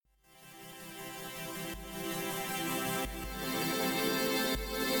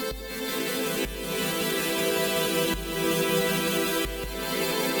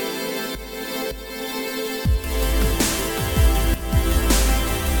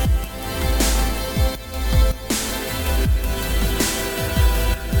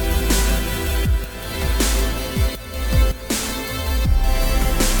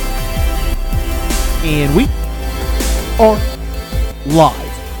are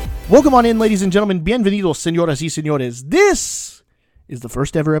live. Welcome on in, ladies and gentlemen. Bienvenidos, señoras y señores. This is the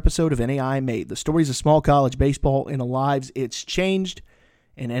first ever episode of NAI Made, the stories of small college baseball and the lives it's changed,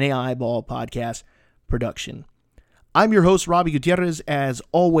 an NAI Ball podcast production. I'm your host, Robbie Gutierrez, as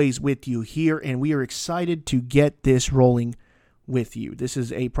always with you here, and we are excited to get this rolling with you. This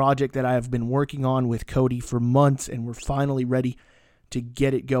is a project that I have been working on with Cody for months, and we're finally ready to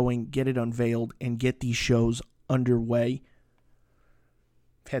get it going, get it unveiled, and get these shows underway.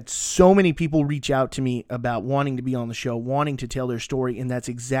 I've had so many people reach out to me about wanting to be on the show, wanting to tell their story, and that's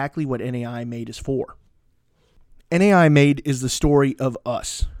exactly what NAI Made is for. NAI Made is the story of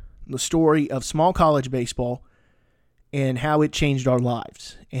us, the story of small college baseball and how it changed our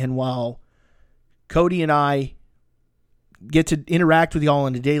lives. And while Cody and I get to interact with y'all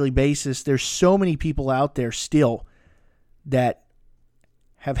on a daily basis, there's so many people out there still that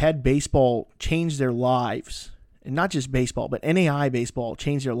have had baseball change their lives. And not just baseball, but NAI baseball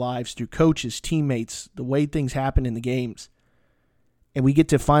changed their lives through coaches, teammates, the way things happen in the games. And we get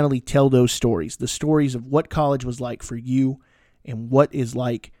to finally tell those stories, the stories of what college was like for you and what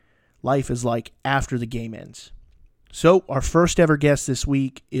life is like after the game ends. So our first ever guest this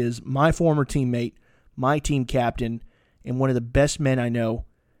week is my former teammate, my team captain, and one of the best men I know,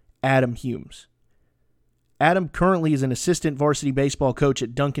 Adam Humes. Adam currently is an assistant varsity baseball coach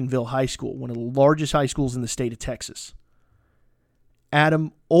at Duncanville High School, one of the largest high schools in the state of Texas.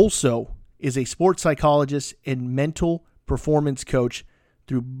 Adam also is a sports psychologist and mental performance coach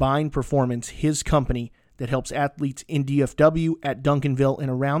through Bind Performance, his company that helps athletes in DFW, at Duncanville,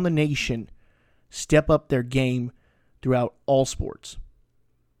 and around the nation step up their game throughout all sports.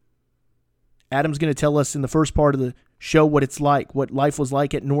 Adam's going to tell us in the first part of the show what it's like, what life was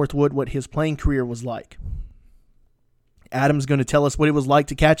like at Northwood, what his playing career was like. Adam's going to tell us what it was like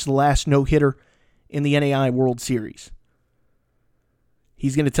to catch the last no-hitter in the NAI World Series.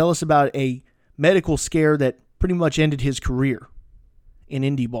 He's going to tell us about a medical scare that pretty much ended his career in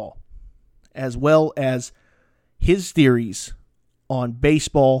indie ball, as well as his theories on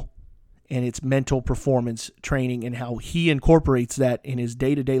baseball and its mental performance training and how he incorporates that in his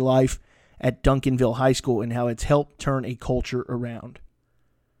day-to-day life at Duncanville High School and how it's helped turn a culture around.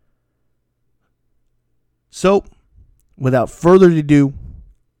 So, without further ado,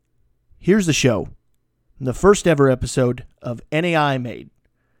 here's the show, the first ever episode of NAI Made,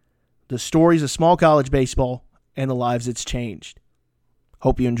 the stories of small college baseball and the lives it's changed.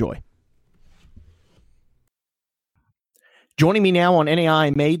 Hope you enjoy. Joining me now on NAI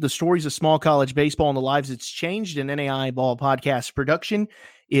Made, the stories of small college baseball and the lives it's changed, in NAI Ball podcast production,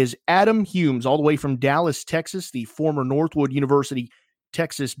 is Adam Humes, all the way from Dallas, Texas, the former Northwood University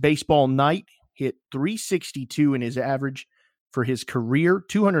Texas baseball knight. Hit .362 in his average for his career,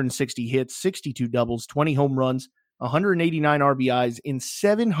 260 hits, 62 doubles, 20 home runs, 189 RBIs in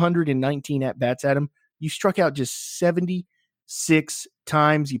 719 at-bats. Adam, you struck out just 76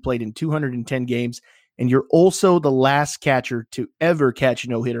 times. You played in 210 games, and you're also the last catcher to ever catch a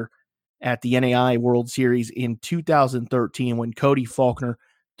no-hitter at the NAI World Series in 2013 when Cody Faulkner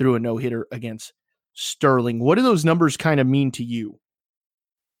threw a no-hitter against Sterling. What do those numbers kind of mean to you?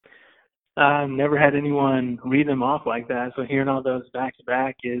 I've never had anyone read them off like that, so hearing all those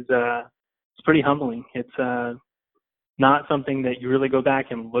back-to-back is it's pretty humbling. It's not something that you really go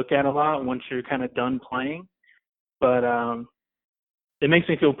back and look at a lot once you're kind of done playing, but it makes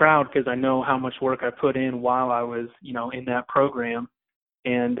me feel proud because I know how much work I put in while I was, in that program,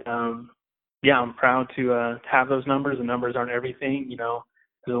 and I'm proud to have those numbers. The numbers aren't everything,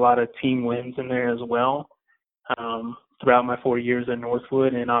 there's a lot of team wins in there as well. Throughout my 4 years at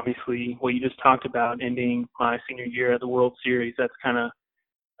Northwood, and obviously what you just talked about, ending my senior year at the World Series, that's kind of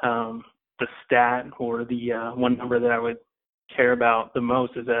the stat or the one number that I would care about the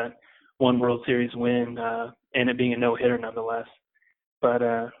most, is that one World Series win and it being a no-hitter nonetheless. But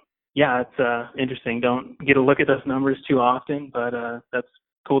it's interesting. Don't get a look at those numbers too often, but that's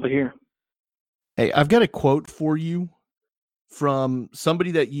cool to hear. Hey, I've got a quote for you from somebody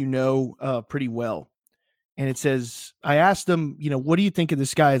that you know pretty well. And it says, I asked him, what do you think of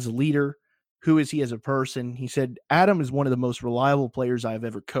this guy as a leader? Who is he as a person? He said, Adam is one of the most reliable players I've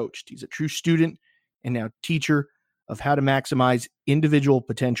ever coached. He's a true student and now teacher of how to maximize individual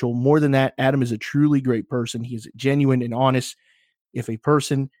potential. More than that, Adam is a truly great person. He is genuine and honest. If a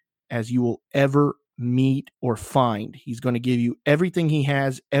person as you will ever meet or find, he's going to give you everything he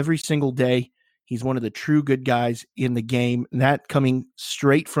has every single day. He's one of the true good guys in the game. And that coming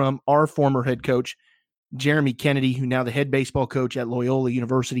straight from our former head coach, Jeremy Kennedy, who now the head baseball coach at Loyola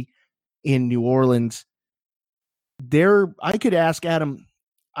University in New Orleans. I could ask Adam,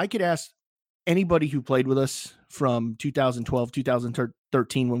 I could ask anybody who played with us from 2012,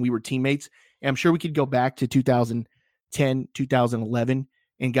 2013 when we were teammates. And I'm sure we could go back to 2010, 2011,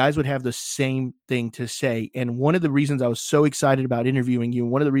 and guys would have the same thing to say. And one of the reasons I was so excited about interviewing you,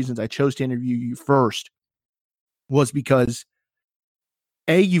 and one of the reasons I chose to interview you first, was because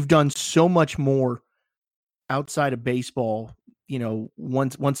you've done so much more outside of baseball.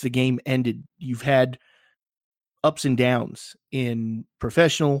 Once the game ended, you've had ups and downs in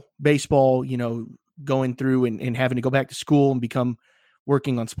professional baseball, going through and having to go back to school and become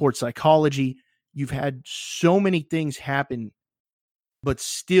working on sports psychology. You've had so many things happen, but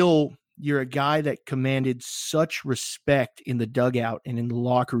still you're a guy that commanded such respect in the dugout and in the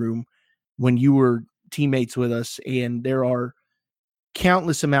locker room when you were teammates with us. And there are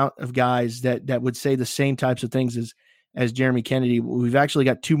countless amount of guys that would say the same types of things as Jeremy Kennedy. We've actually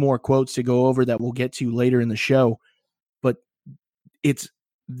got 2 more quotes to go over that we'll get to later in the show, but it's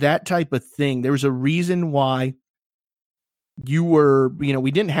that type of thing. There was a reason why you were,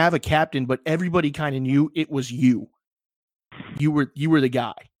 we didn't have a captain, but everybody kind of knew it was you. You were the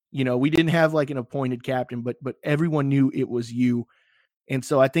guy. We didn't have like an appointed captain, but everyone knew it was you. And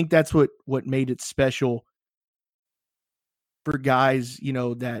so I think that's what made it special for guys,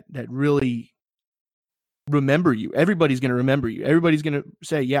 that really remember you. Everybody's going to remember you. Everybody's going to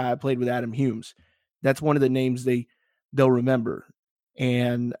say, yeah, I played with Adam Humes. That's one of the names they'll remember.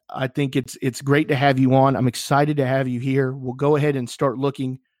 And I think it's great to have you on. I'm excited to have you here. We'll go ahead and start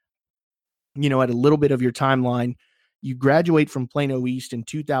looking, at a little bit of your timeline. You graduate from Plano East in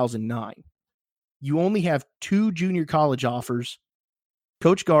 2009. You only have 2 junior college offers.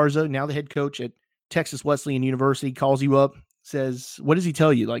 Coach Garza, now the head coach at Texas Wesleyan University, calls you up, says, what does he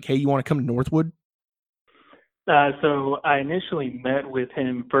tell you? Like, hey, you want to come to Northwood? So I initially met with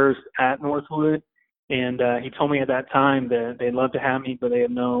him first at Northwood, and he told me at that time that they'd love to have me, but they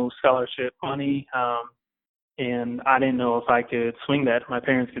had no scholarship money, and I didn't know if I could swing that. My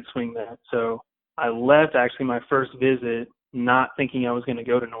parents could swing that. So I left actually my first visit not thinking I was going to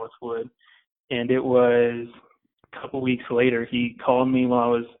go to Northwood, and it was a couple weeks later he called me while I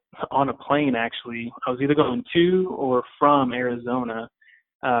was on a plane. Actually, I was either going to or from Arizona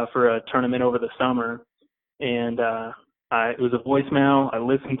for a tournament over the summer, and it was a voicemail. I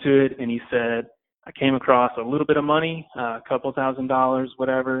listened to it, and he said, I came across a little bit of money, a couple $1,000s,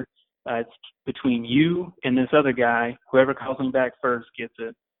 whatever. It's between you and this other guy. Whoever calls me back first gets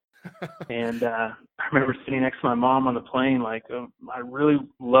it. And I remember sitting next to my mom on the plane, like, I really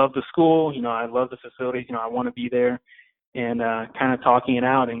love the school. I love the facilities. I want to be there. And kind of talking it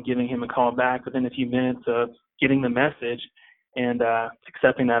out and giving him a call back within a few minutes of getting the message and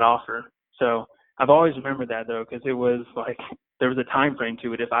accepting that offer. So I've always remembered that, though, because it was like there was a time frame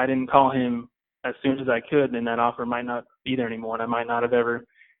to it. If I didn't call him as soon as I could, then that offer might not be there anymore, and I might not have ever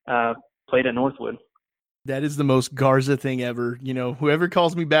played at Northwood. That is the most Garza thing ever. Whoever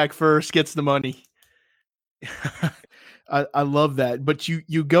calls me back first gets the money. I love that. But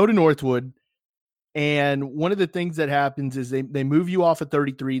you go to Northwood, and one of the things that happens is they move you off at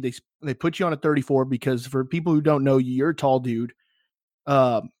 33. They put you on a 34 because for people who don't know you, you're a tall dude.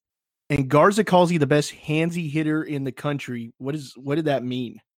 And Garza calls you the best handsy hitter in the country. What did that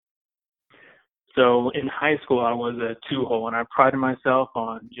mean? So in high school, I was a 2-hole, and I prided myself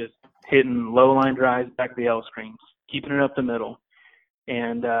on just hitting low line drives back to the L screens, keeping it up the middle.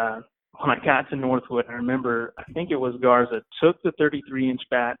 And when I got to Northwood, I remember, I think it was Garza, took the 33-inch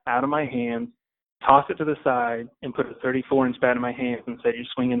bat out of my hands, tossed it to the side, and put a 34-inch bat in my hands and said, you're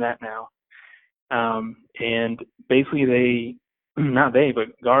swinging that now. And basically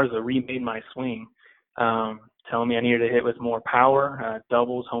but Garza remade my swing, telling me I needed to hit with more power,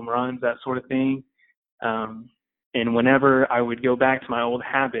 doubles, home runs, that sort of thing. And whenever I would go back to my old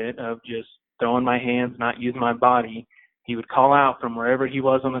habit of just throwing my hands, not using my body, he would call out from wherever he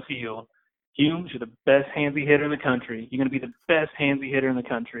was on the field, Humes, you're the best handsy hitter in the country. You're going to be the best handsy hitter in the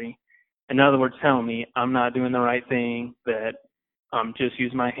country. In other words, telling me I'm not doing the right thing, that I'm just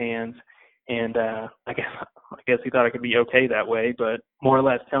using my hands. And I guess he thought I could be okay that way, but more or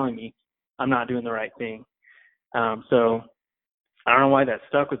less telling me I'm not doing the right thing. So I don't know why that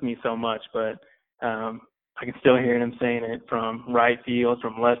stuck with me so much, but I can still hear him saying it from right field,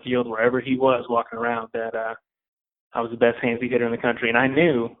 from left field, wherever he was walking around, that I was the best handsy hitter in the country. And I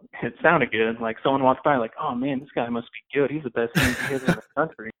knew it sounded good. Like someone walked by like, oh, man, this guy must be good. He's the best handsy hitter in the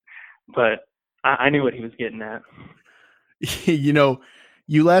country. But I knew what he was getting at.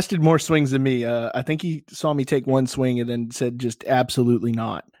 You lasted more swings than me. I think he saw me take one swing and then said just absolutely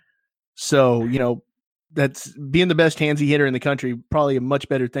not. So, that's being the best handsy hitter in the country, probably a much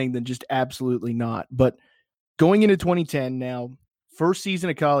better thing than just absolutely not. But going into 2010 now, first season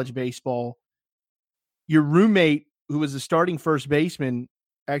of college baseball, your roommate, who was the starting first baseman,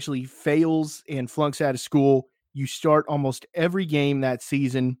 actually fails and flunks out of school. You start almost every game that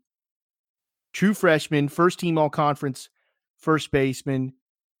season. True freshman, first team all conference, first baseman.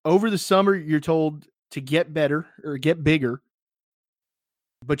 Over the summer, you're told to get better or get bigger,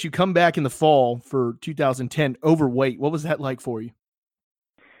 but you come back in the fall for 2010 overweight. What was that like for you?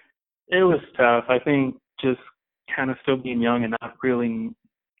 It was tough. I think just kind of still being young and not really,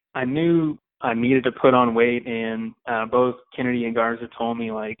 I knew I needed to put on weight, and both Kennedy and Garza told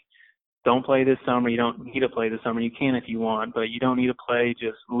me, like, don't play this summer. You don't need to play this summer. You can if you want, but you don't need to play.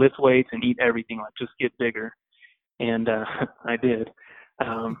 Just lift weights and eat everything. Like, just get bigger. And I did,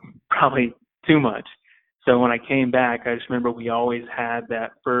 probably too much. So when I came back, I just remember we always had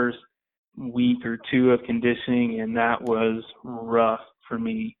that first week or two of conditioning, and that was rough for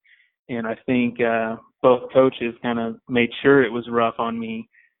me. And I think both coaches kind of made sure it was rough on me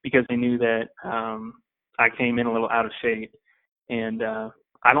because they knew that I came in a little out of shape. And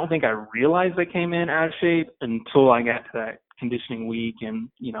I don't think I realized I came in out of shape until I got to that conditioning week. And,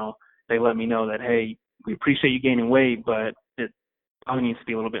 you know, they let me know that, hey, we appreciate you gaining weight, but it probably needs to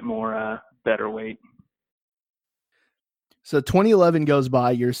be a little bit more better weight. So 2011 goes by,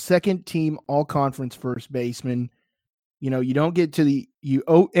 your second team all-conference first baseman. You know, you don't get to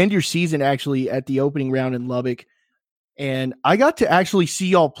end your season actually at the opening round in Lubbock. And I got to actually see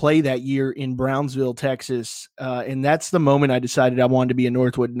y'all play that year in Brownsville, Texas. And that's the moment I decided I wanted to be a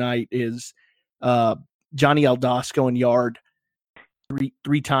Northwood Knight is Johnny Aldos going yard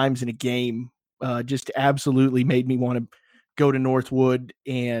three times in a game. Just absolutely made me want to go to Northwood.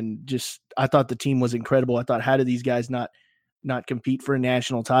 And just, I thought the team was incredible. I thought, how do these guys not compete for a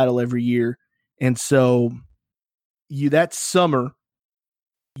national title every year? And so that summer,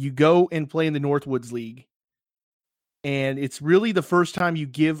 you go and play in the Northwoods League. And it's really the first time you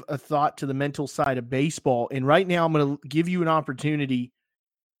give a thought to the mental side of baseball. And right now I'm going to give you an opportunity.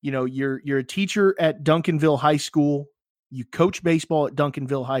 You know, you're a teacher at Duncanville High School. You coach baseball at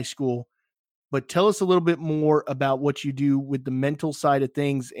Duncanville High School. But tell us a little bit more about what you do with the mental side of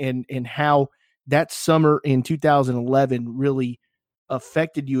things and how that summer in 2011 really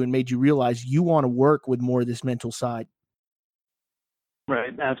affected you and made you realize you want to work with more of this mental side.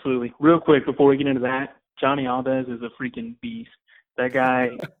 Right, absolutely. Real quick before we get into that, Johnny Aldes is a freaking beast. That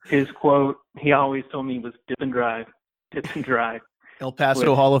guy, his quote, he always told me was dip and drive. El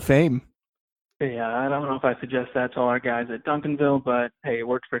Paso Hall of Fame. Yeah, I don't know if I suggest that to all our guys at Duncanville, but hey, it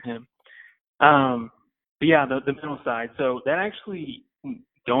worked for him. But yeah, the mental side. So that actually,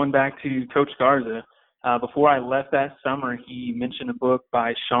 going back to Coach Garza, before I left that summer, he mentioned a book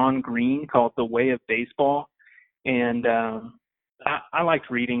by Sean Green called The Way of Baseball. And I liked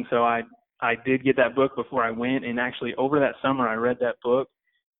reading, so I did get that book before I went. And actually, over that summer, I read that book.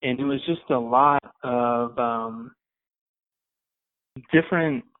 And it was just a lot of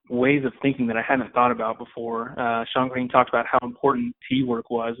different ways of thinking that I hadn't thought about before. Sean Green talked about how important teamwork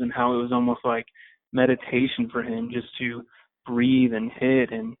was and how it was almost like meditation for him just to breathe and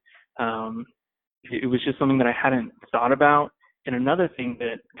hit. And it was just something that I hadn't thought about. And another thing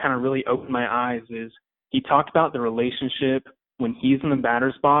that kind of really opened my eyes is he talked about the relationship when he's in the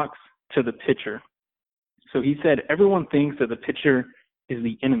batter's box to the pitcher. So he said everyone thinks that the pitcher is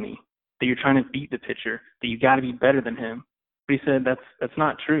the enemy, that you're trying to beat the pitcher, that you got to be better than him. But he said that's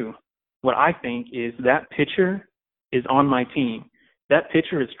not true. What I think is that pitcher is on my team. That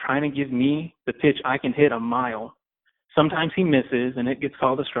pitcher is trying to give me the pitch I can hit a mile. Sometimes he misses and it gets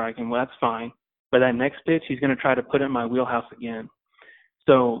called a strike, and well, that's fine. But that next pitch, he's going to try to put it in my wheelhouse again.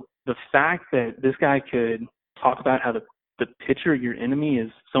 So the fact that this guy could talk about how the pitcher, your enemy, is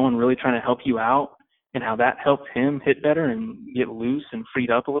someone really trying to help you out, and how that helped him hit better and get loose and freed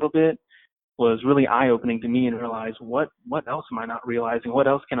up a little bit was really eye-opening to me, and realize what else am I not realizing? What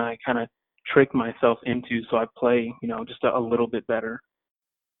else can I kind of trick myself into so I play, just a little bit better?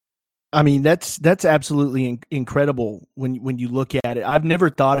 I mean, that's absolutely incredible when you look at it. I've never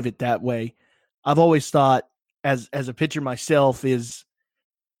thought of it that way. I've always thought as a pitcher myself is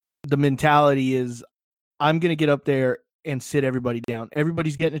the mentality is I'm going to get up there and sit everybody down.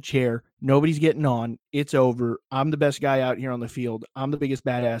 Everybody's getting a chair. Nobody's getting on. It's over. I'm the best guy out here on the field. I'm the biggest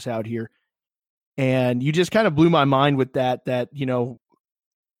badass out here. And you just kind of blew my mind with that,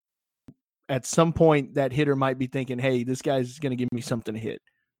 at some point that hitter might be thinking, hey, this guy's going to give me something to hit.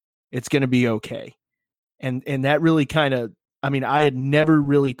 It's going to be okay. And that really kind of, I had never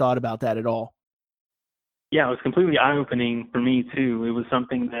really thought about that at all. Yeah, it was completely eye-opening for me too. It was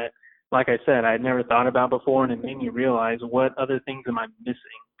something that, like I said, I had never thought about before, and it made me realize what other things am I missing?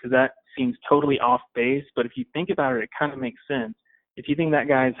 Because that seems totally off base, but if you think about it, it kind of makes sense. If you think that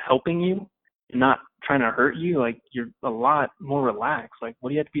guy's helping you not trying to hurt you, like you're a lot more relaxed. Like, what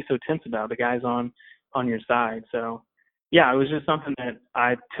do you have to be so tense about? The guy's on your side. So yeah, it was just something that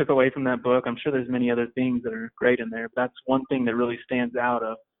I took away from that book. I'm sure there's many other things that are great in there, but that's one thing that really stands out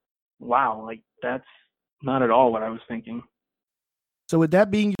of, wow, like that's not at all what I was thinking. So with that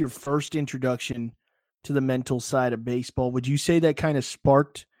being your first introduction to the mental side of baseball, would you say that kind of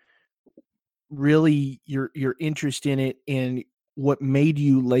sparked really your interest in it and what made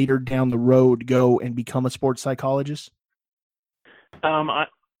you later down the road go and become a sports psychologist?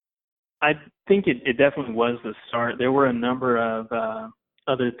 I think it definitely was the start. There were a number of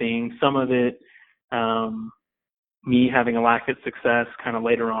other things. Some of it, me having a lack of success kind of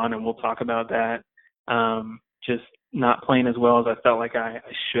later on, and we'll talk about that. Just not playing as well as I felt like I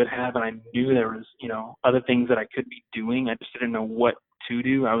should have, and I knew there was, other things that I could be doing. I just didn't know what to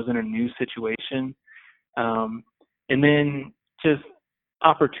do. I was in a new situation. And then just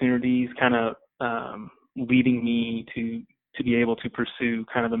opportunities kind of leading me to be able to pursue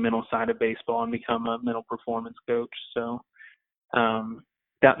kind of the mental side of baseball and become a mental performance coach. So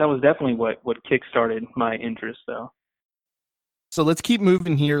that was definitely what kickstarted my interest, though. So let's keep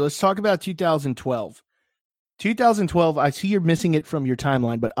moving here. Let's talk about 2012. 2012, I see you're missing it from your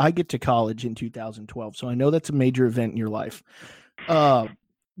timeline, but I get to college in 2012, so I know that's a major event in your life.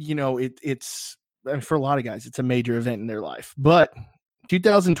 It's for a lot of guys, it's a major event in their life. But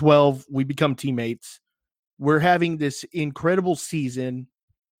 2012, we become teammates. We're having this incredible season,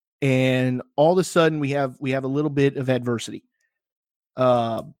 and all of a sudden we have a little bit of adversity.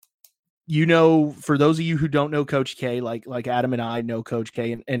 For those of you who don't know Coach K, like Adam and I know Coach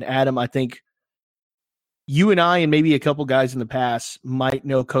K, and Adam, I think you and I and maybe a couple guys in the past might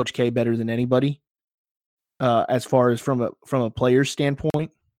know Coach K better than anybody, as far as from a player's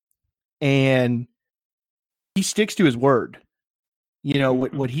standpoint. And he sticks to his word.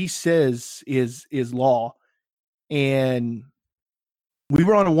 What he says is law. And we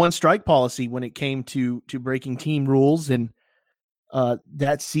were on a one strike policy when it came to breaking team rules. And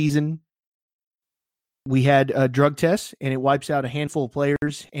that season we had drug tests, and it wipes out a handful of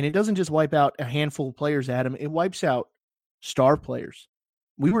players. And it doesn't just wipe out a handful of players, Adam. It wipes out star players.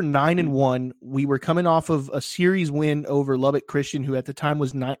 We were 9-1. We were coming off of a series win over Lubbock Christian, who at the time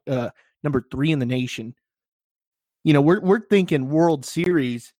was number 3 in the nation. We're thinking World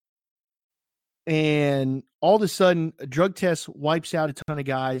Series, and all of a sudden a drug test wipes out a ton of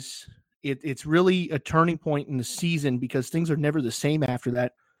guys. It's really a turning point in the season because things are never the same after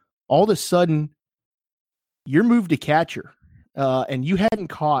that. All of a sudden, you're moved to catcher, and you hadn't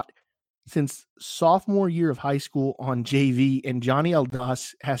caught since sophomore year of high school on JV, and Johnny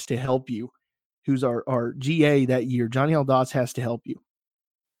Aldas has to help you, who's our GA that year. Johnny Aldas has to help you.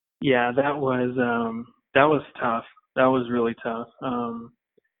 Yeah, that was tough. That was really tough.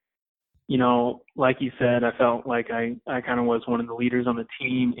 Like you said, I felt like I kind of was one of the leaders on the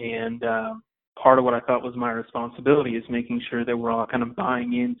team, and part of what I thought was my responsibility is making sure that we're all kind of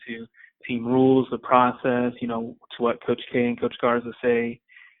buying into team rules, the process, to what Coach K and Coach Garza say.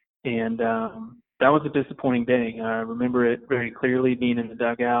 And that was a disappointing day. I remember it very clearly, being in the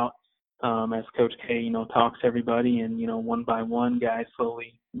dugout as Coach K, talks to everybody, and, one by one, guys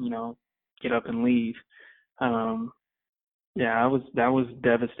slowly, get up and leave. That was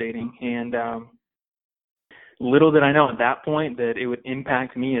devastating. And little did I know at that point that it would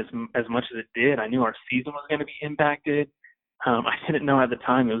impact me as much as it did. I knew our season was going to be impacted. I didn't know at the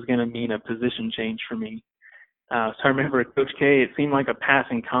time it was going to mean a position change for me. So I remember Coach K, it seemed like a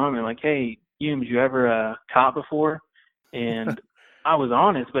passing comment, like, "Hey, Humes, you ever caught before?" And I was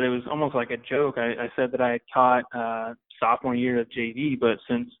honest, but it was almost like a joke. I said that I had caught sophomore year of JV, but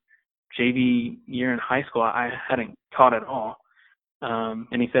since JV year in high school, I hadn't caught at all.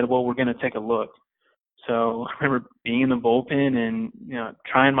 And he said, "Well, we're going to take a look." So I remember being in the bullpen and,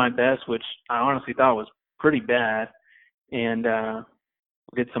 trying my best, which I honestly thought was pretty bad. And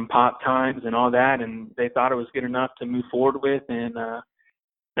did some pop times and all that, and they thought it was good enough to move forward with. And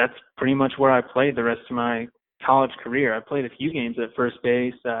that's pretty much where I played the rest of my college career. I played a few games at first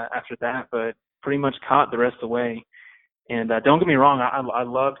base after that, but pretty much caught the rest of the way. And don't get me wrong, I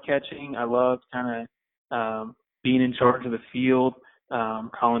loved catching. I loved kind of being in charge of the field,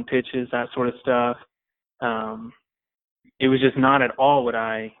 calling pitches, that sort of stuff. It was just not at all what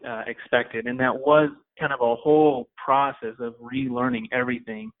I expected. And that was kind of a whole process of relearning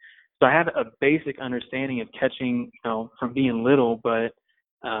everything. So I had a basic understanding of catching, from being little, but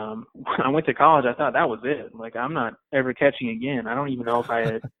when I went to college, I thought that was it. Like, I'm not ever catching again. I don't even know if I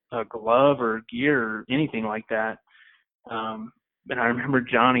had a glove or gear or anything like that. And I remember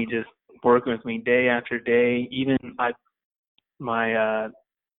Johnny just working with me day after day. Even my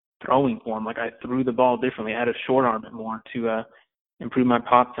throwing form. Like, I threw the ball differently. I had to short arm it more to improve my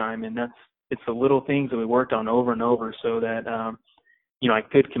pop time, and it's the little things that we worked on over and over so that I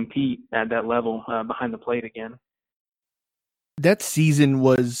could compete at that level behind the plate again. That season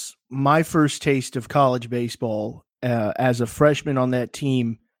was my first taste of college baseball as a freshman on that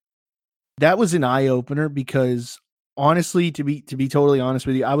team. That was an eye opener because honestly, to be totally honest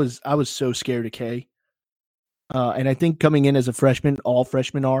with you, I was so scared of K. And I think coming in as a freshman, all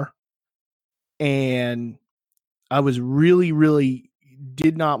freshmen are. And I was really, really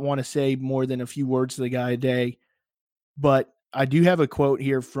did not want to say more than a few words to the guy a day. But I do have a quote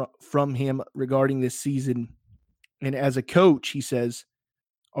here from him regarding this season. And as a coach, he says,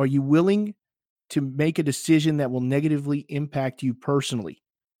 "Are you willing to make a decision that will negatively impact you personally?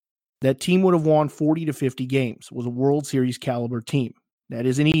 That team would have won 40 to 50 games, was a World Series caliber team. That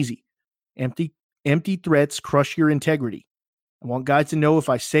isn't easy. Empty threats crush your integrity. I want guys to know if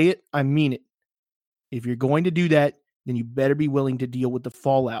I say it, I mean it. If you're going to do that, then you better be willing to deal with the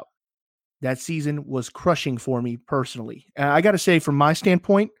fallout." That season was crushing for me personally. And I got to say, from my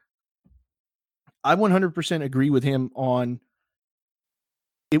standpoint, I 100% agree with him on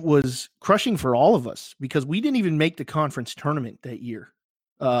it was crushing for all of us because we didn't even make the conference tournament that year.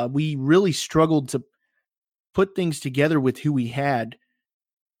 We really struggled to put things together with who we had.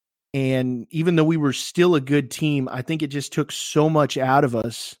 And even though we were still a good team, I think it just took so much out of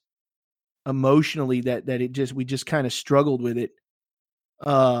us emotionally that we just kind of struggled with it.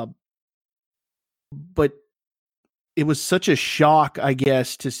 But it was such a shock, I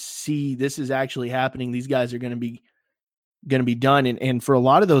guess, to see this is actually happening. These guys are going to be done. And for a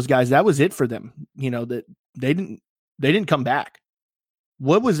lot of those guys, that was it for them. That they didn't come back.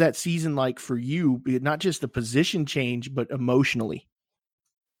 What was that season like for you? Not just the position change, but emotionally.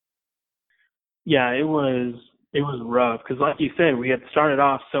 Yeah, it was rough because, like you said, we had started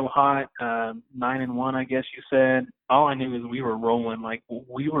off so hot, 9-1, I guess you said. All I knew is we were rolling. Like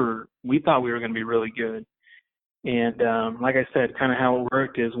we thought we were going to be really good. And like I said, kind of how it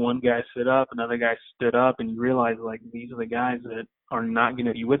worked is one guy stood up, another guy stood up, and you realize like these are the guys that are not going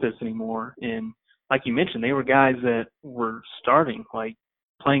to be with us anymore. And like you mentioned, they were guys that were starting, like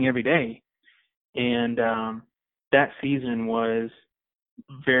playing every day. And that season was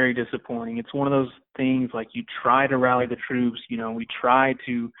very disappointing. It's one of those things like you try to rally the troops, we try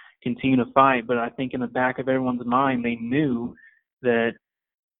to continue to fight, but I think in the back of everyone's mind, they knew that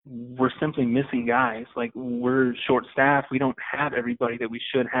we're simply missing guys. Like we're short staffed. We don't have everybody that we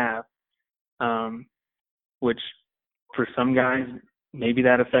should have. Which for some guys, maybe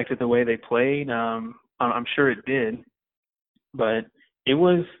that affected the way they played. I'm sure it did, but it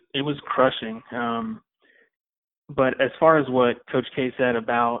was crushing. But as far as what Coach K said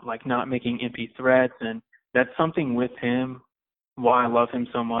about like not making empty threats, and that's something with him, why I love him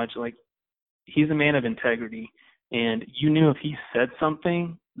so much. Like he's a man of integrity, and you knew if he said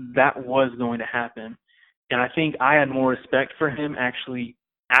something, that was going to happen. And I think I had more respect for him actually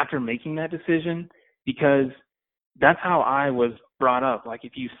after making that decision because that's how I was brought up. Like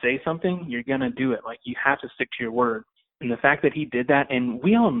if you say something, you're going to do it. Like you have to stick to your word. And the fact that he did that, and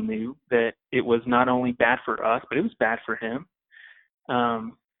we all knew that it was not only bad for us, but it was bad for him.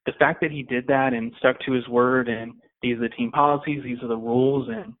 The fact that he did that and stuck to his word, and these are the team policies, these are the rules,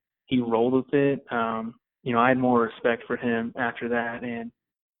 and he rolled with it. I had more respect for him after that. And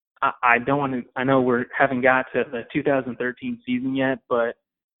I don't want to, I know we haven't got to the 2013 season yet, but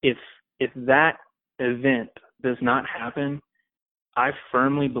if that event does not happen, I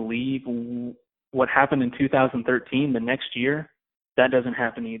firmly believe what happened in 2013, the next year, that doesn't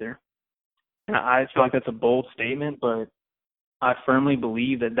happen either. And I feel like that's a bold statement, but I firmly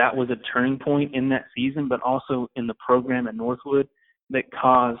believe that was a turning point in that season, but also in the program at Northwood that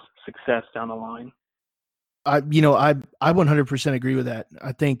caused success down the line. I 100% agree with that.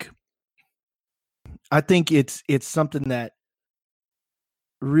 I think it's something that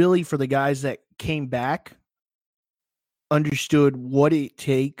really for the guys that came back understood what it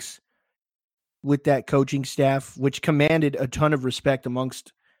takes with that coaching staff, which commanded a ton of respect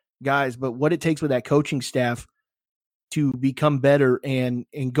amongst guys, but what it takes with that coaching staff to become better. And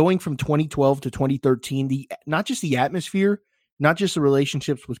going from 2012 to 2013, not just the atmosphere, not just the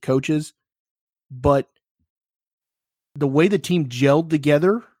relationships with coaches, but the way the team gelled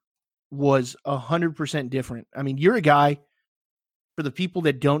together was 100% different. I mean, you're a guy, for the people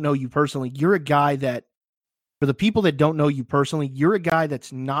that don't know you personally, you're a guy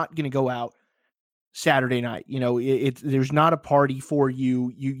that's not going to go out Saturday night. There's not a party for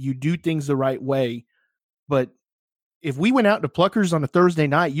you. You do things the right way. But if we went out to Pluckers on a Thursday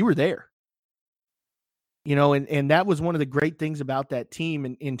night, you were there. And that was one of the great things about that team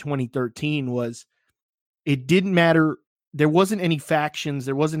in 2013 was it didn't matter. There wasn't any factions.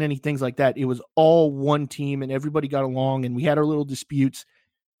 There wasn't any things like that. It was all one team and everybody got along and we had our little disputes,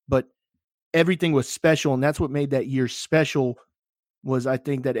 but everything was special. And that's what made that year special was I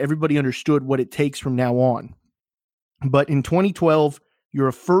think that everybody understood what it takes from now on. But in 2012, you're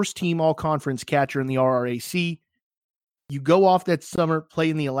a first team all conference catcher in the RRAC. You go off that summer, play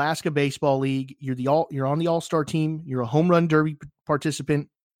in the Alaska Baseball League. You're on the All-Star team. You're a home run derby participant,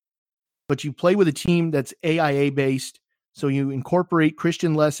 but you play with a team that's AIA based. So you incorporate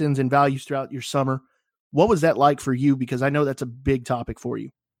Christian lessons and values throughout your summer. What was that like for you? Because I know that's a big topic for you.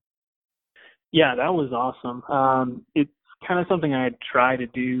 Yeah, that was awesome. It's kind of something I had tried to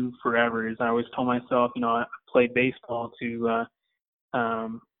do forever. Is I always told myself, I played baseball to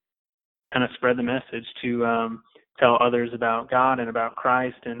kind of spread the message, to tell others about God and about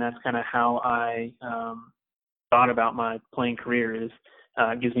Christ, and that's kind of how I thought about my playing career. Is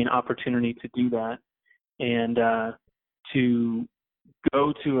it gives me an opportunity to do that, and to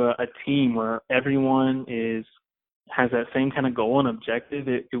go to a team where everyone has that same kind of goal and objective.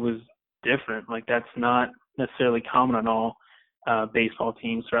 It was different. Like that's not necessarily common on all baseball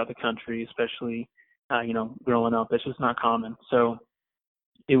teams throughout the country, especially growing up. It's just not common. So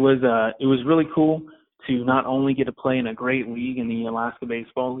it was really cool to not only get to play in a great league in the Alaska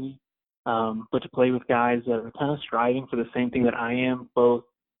Baseball League, but to play with guys that are kind of striving for the same thing that I am, both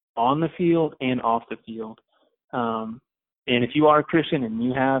on the field and off the field. And if you are a Christian and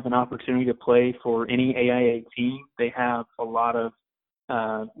you have an opportunity to play for any AIA team, they have a lot of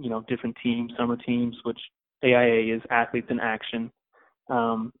different teams, summer teams, which AIA is Athletes in Action.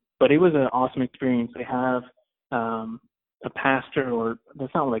 But it was an awesome experience. They have a pastor, or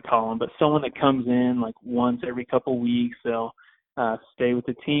that's not what they call them, but someone that comes in like once every couple weeks. They'll stay with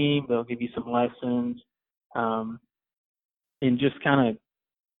the team. They'll give you some lessons and just kind of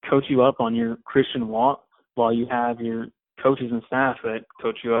coach you up on your Christian walk while you have your coaches and staff that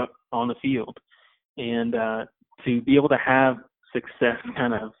coach you up on the field. And to be able to have success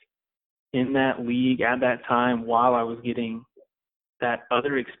kind of in that league at that time while I was getting that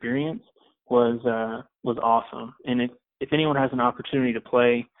other experience was awesome. And if anyone has an opportunity to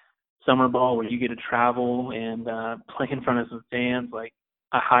play summer ball where you get to travel and play in front of some fans, like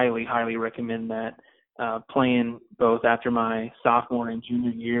I highly, highly recommend that. Playing both after my sophomore and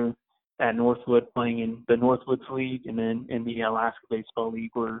junior year at Northwood, playing in the Northwoods League and then in the Alaska Baseball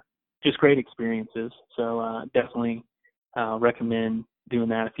League were just great experiences. So definitely recommend doing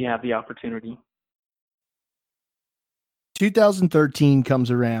that if you have the opportunity. 2013 comes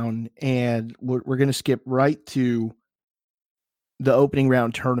around and we're going to skip right to the opening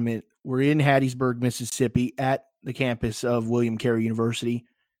round tournament. We're in Hattiesburg, Mississippi at the campus of William Carey University.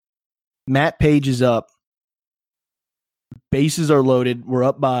 Matt Page is up. Bases are loaded. We're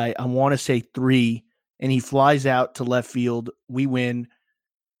up by, I want to say 3, and he flies out to left field. We win.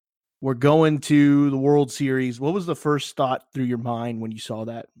 We're going to the World Series. What was the first thought through your mind when you saw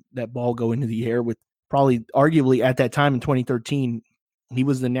that ball go into the air with probably arguably at that time in 2013, he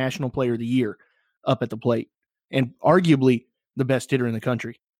was the National Player of the Year up at the plate and arguably the best hitter in the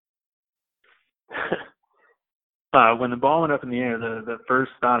country? When the ball went up in the air, the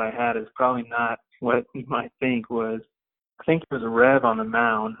first thought I had is probably not what you might think was, I think it was a Rev on the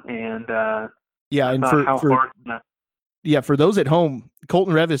mound, and for those at home,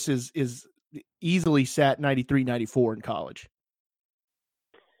 Colton Revis is easily sat 93, 94 in college.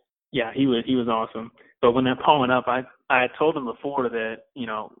 Yeah, he was awesome. But when that ball went up, I had told him before that,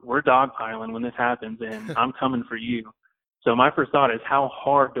 we're dogpiling when this happens, and I'm coming for you. So my first thought is, how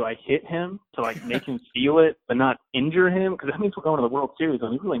hard do I hit him to like make him feel it, but not injure him? Because that means we're going to the World Series,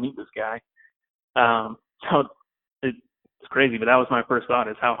 and we really need this guy. So it's crazy, but that was my first thought: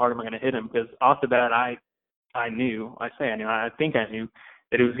 is how hard am I going to hit him? Because off the bat, I think I knew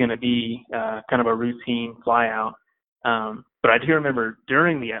that it was going to be kind of a routine fly out. But I do remember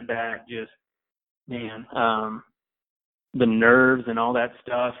during the at bat, just the nerves and all that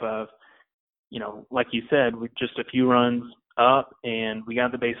stuff of, like you said, with just a few runs up and we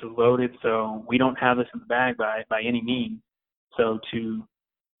got the bases loaded, so we don't have this in the bag by any means. So to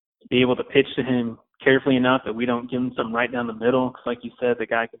be able to pitch to him carefully enough that we don't give him something right down the middle, because like you said, the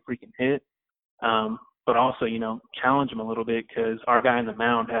guy can freaking hit. But also, challenge him a little bit because our guy in the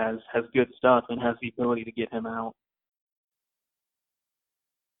mound has good stuff and has the ability to get him out.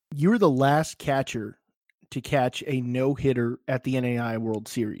 You're the last catcher to catch a no-hitter at the NAIA World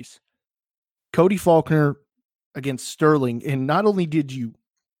Series. Cody Faulkner against Sterling, and not only did you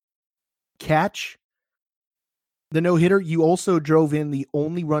catch the no-hitter, you also drove in the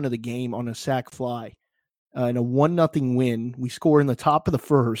only run of the game on a sac fly. in a 1-0 win. We score in the top of the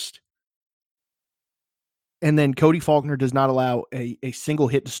first. And then Cody Faulkner does not allow a single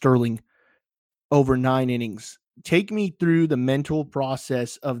hit to Sterling over 9 innings. Take me through the mental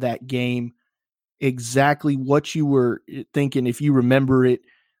process of that game, exactly what you were thinking, if you remember it,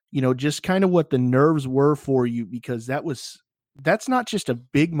 just kind of what the nerves were for you, because that's not just a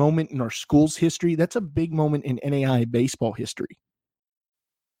big moment in our school's history. That's a big moment in NAI baseball history.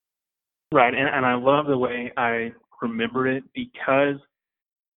 Right. And I love the way I remember it, because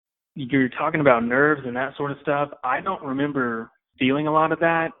you're talking about nerves and that sort of stuff. I don't remember feeling a lot of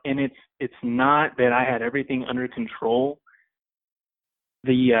that. And it's not that I had everything under control.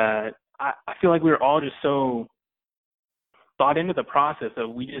 I feel like we were all just so thought into the process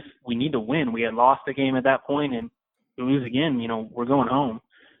of we need to win. We had lost the game at that point, and we lose again, we're going home.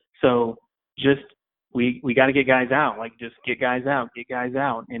 So just we got to get guys out. Like, just get guys out.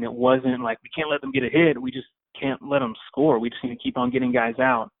 And it wasn't like we can't let them get a hit. We just can't let them score. We just need to keep on getting guys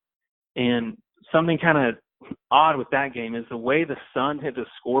out. And something kind of odd with that game is the way the sun hit the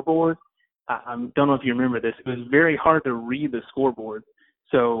scoreboard. I don't know if you remember this. It was very hard to read the scoreboard.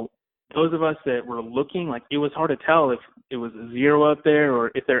 So those of us that were looking, like, it was hard to tell if it was a 0 up there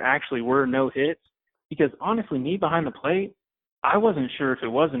or if there actually were no hits. Because honestly, me behind the plate, I wasn't sure if it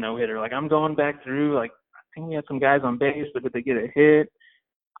was a no-hitter. Like, I'm going back through, like, I think we had some guys on base, but did they get a hit?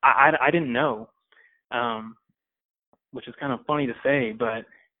 I didn't know, which is kind of funny to say, but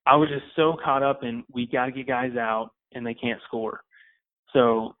I was just so caught up in we got to get guys out and they can't score.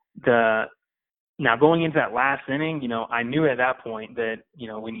 So now going into that last inning, I knew at that point that,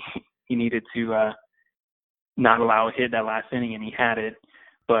 he needed to not allow a hit that last inning, and he had it.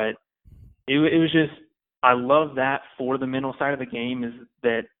 But it was just, I love that for the mental side of the game, is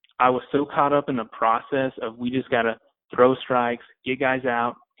that I was so caught up in the process of we just got to throw strikes, get guys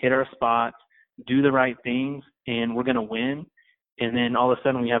out, hit our spots, do the right things, and we're going to win. And then all of a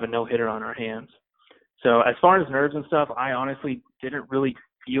sudden we have a no-hitter on our hands. So as far as nerves and stuff, I honestly didn't really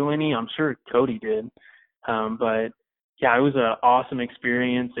feel any. I'm sure Cody did. But, yeah, it was an awesome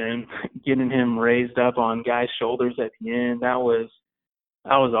experience, and getting him raised up on guys' shoulders at the end, that was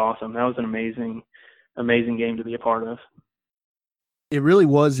awesome. That was an amazing game to be a part of. It really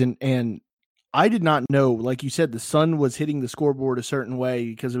was, and I did not know, like you said, the sun was hitting the scoreboard a certain way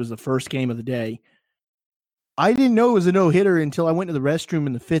because it was the first game of the day. I didn't know it was a no-hitter until I went to the restroom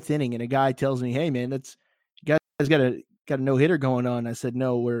in the 5th inning, and a guy tells me, "Hey, man, you guys got a no-hitter going on." I said,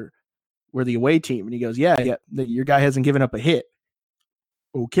 "No, we're the away team." And he goes, "Yeah, your guy hasn't given up a hit."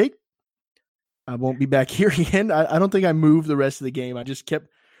 Okay. I won't be back here again. I don't think I moved the rest of the game. I just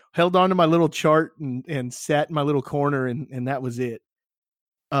held on to my little chart and sat in my little corner, and that was it.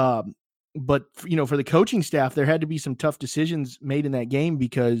 But for the coaching staff, there had to be some tough decisions made in that game,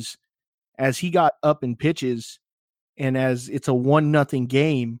 because as he got up in pitches and as it's a 1-0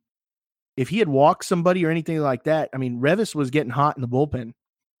 game, if he had walked somebody or anything like that, I mean, Revis was getting hot in the bullpen.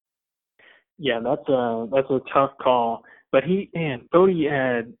 Yeah, that's a tough call. But Cody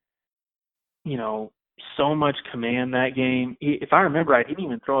had, so much command that game. If I remember right, he didn't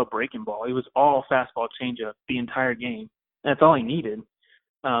even throw a breaking ball. It was all fastball changeup the entire game. That's all he needed.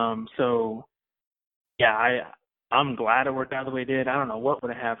 So, yeah, I'm glad it worked out the way it did. I don't know what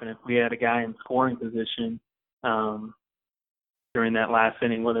would have happened if we had a guy in scoring position during that last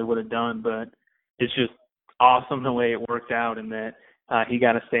inning, what they would have done. But it's just awesome the way it worked out, and that he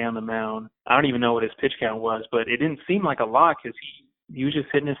got to stay on the mound. I don't even know what his pitch count was, but it didn't seem like a lot because he was just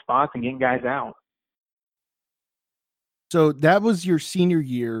hitting his spots and getting guys out. So that was your senior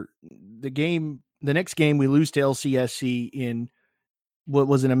year. The next game, we lose to LCSC in what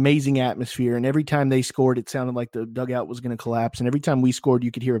was an amazing atmosphere. And every time they scored, it sounded like the dugout was going to collapse. And every time we scored,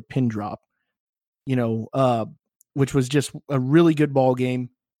 you could hear a pin drop, which was just a really good ball game.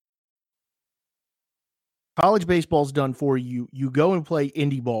 College baseball's done for you. You go and play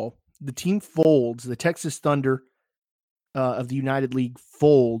indie ball. The team folds. The Texas Thunder of the United League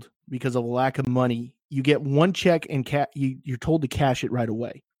fold because of a lack of money. You get one check and you're told to cash it right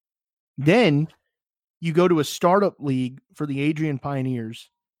away. Then you go to a startup league for the Adrian Pioneers.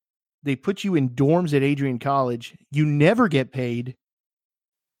 They put you in dorms at Adrian College. You never get paid.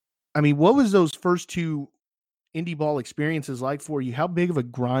 I mean, what was those first 2 indie ball experiences like for you? How big of a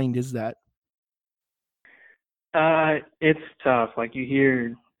grind is that? It's tough. Like, you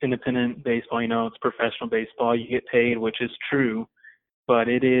hear independent baseball, it's professional baseball. You get paid, which is true, but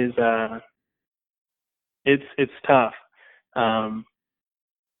it is, it's tough.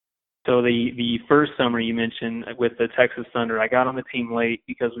 So the first summer you mentioned with the Texas Thunder, I got on the team late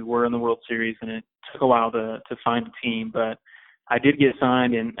because we were in the World Series, and it took a while to find a team. But I did get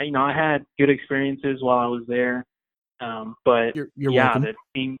signed, and I had good experiences while I was there. But You're welcome.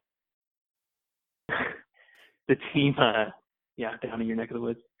 the team, down in your neck of the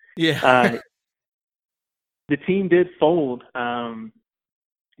woods. Yeah. The team did fold.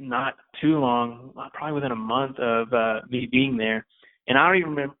 Not too long, probably within a month of me being there. And I don't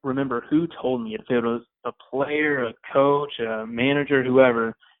even remember who told me, if it was a player, a coach, a manager,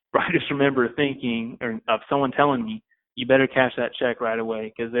 whoever. But I just remember thinking, or of someone telling me, you better cash that check right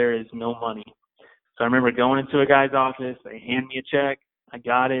away because there is no money. So I remember going into a guy's office, they hand me a check, I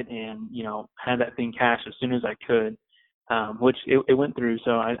got it, and, had that thing cashed as soon as I could, which it went through,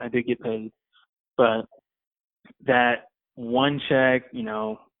 so I did get paid. But that one check,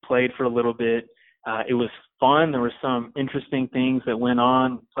 played for a little bit. It was fun. There were some interesting things that went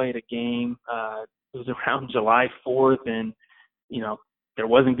on. We played a game. It was around July 4th, and, there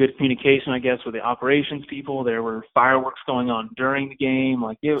wasn't good communication, I guess, with the operations people. There were fireworks going on during the game.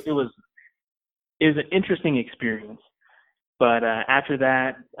 Like, it was an interesting experience. But after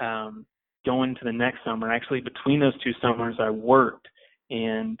that, going to the next summer, actually between those two summers, I worked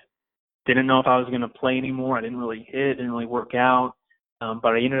and didn't know if I was going to play anymore. I didn't really hit, didn't really work out.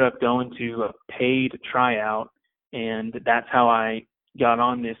 But I ended up going to a paid tryout, and that's how I got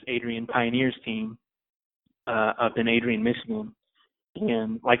on this Adrian Pioneers team up in Adrian, Michigan.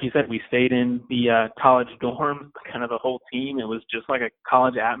 And like you said, we stayed in the college dorm, kind of the whole team. It was just like a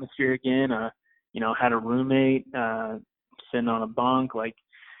college atmosphere again. Had a roommate sitting on a bunk. Like,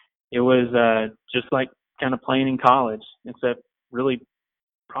 it was just like kind of playing in college, except really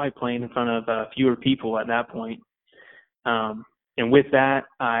probably playing in front of fewer people at that point. And with that,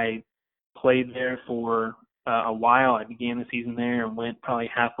 I played there for a while. I began the season there and went probably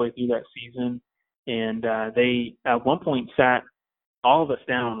halfway through that season. And they, at one point, sat all of us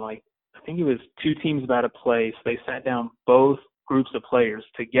down, like, I think it was two teams about to play. So they sat down both groups of players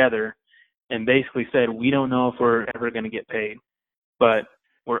together and basically said, we don't know if we're ever going to get paid, but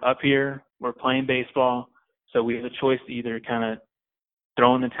we're up here, we're playing baseball, so we have a choice to either kind of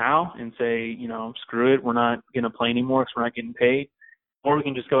throw in the towel and say, screw it, we're not going to play anymore because we're not getting paid, or we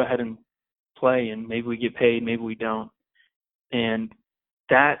can just go ahead and play and maybe we get paid, maybe we don't. And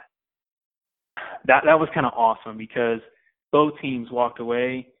that was kind of awesome because both teams walked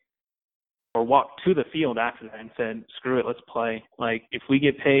away or walked to the field after that and said, screw it, let's play. Like, if we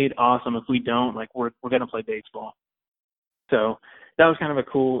get paid, awesome. If we don't, like, we're going to play baseball. So that was kind of a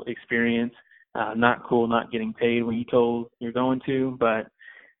cool experience. Not cool not getting paid when you told you're going to, but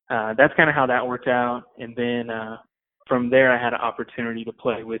that's kind of how that worked out. And then from there, I had an opportunity to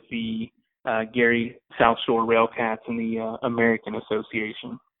play with the Gary South Shore Railcats in the American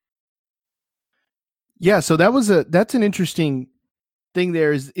Association. Yeah, so that's an interesting thing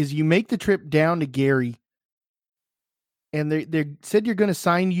there is you make the trip down to Gary, and they said you're going to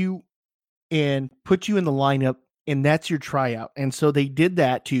sign you and put you in the lineup, and that's your tryout. And so they did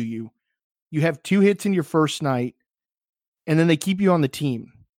that to you. You have 2 hits in your first night, and then they keep you on the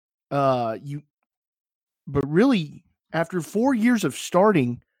team. But really, after 4 years of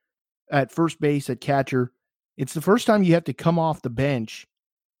starting at first base, at catcher, it's the first time you have to come off the bench,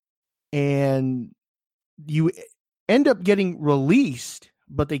 and you end up getting released,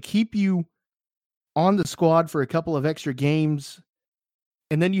 but they keep you on the squad for a couple of extra games,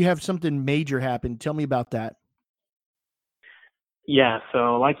 and then you have something major happen. Tell me about that. Yeah,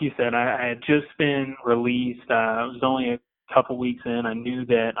 so like you said, I had just been released. It was only a couple weeks in. I knew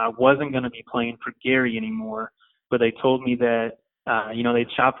that I wasn't going to be playing for Gary anymore, but they told me that,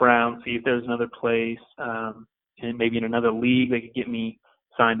 they'd shop around, see if there was another place, and maybe in another league they could get me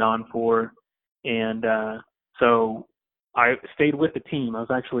signed on for. And so I stayed with the team. I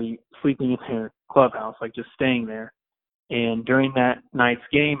was actually sleeping in their clubhouse, like just staying there. And during that night's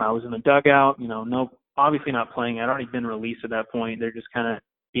game, I was in the dugout, obviously not playing. I'd already been released at that point. They're just kind of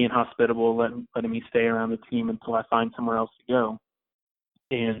being hospitable, letting me stay around the team until I find somewhere else to go.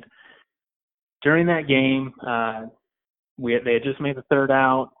 And during that game, they had just made the third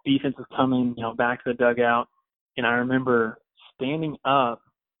out. Defense is coming, back to the dugout. And I remember standing up,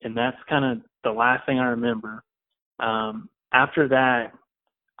 and that's kind of the last thing I remember. After that,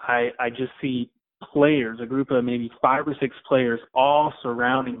 I just see players, a group of maybe 5 or 6 players, all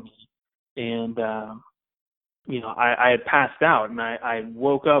surrounding me. And, I had passed out, and I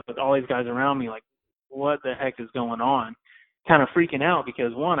woke up with all these guys around me, like, what the heck is going on? Kind of freaking out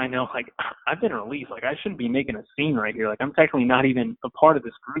because, one, I know, like, I've been released. Like, I shouldn't be making a scene right here. Like, I'm technically not even a part of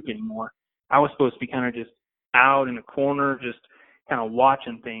this group anymore. I was supposed to be kind of just out in a corner, just kind of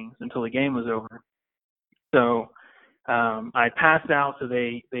watching things until the game was over. So I passed out, so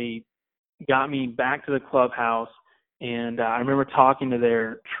they got me back to the clubhouse, And I remember talking to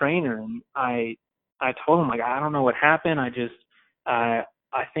their trainer, and I told him, like, I don't know what happened. I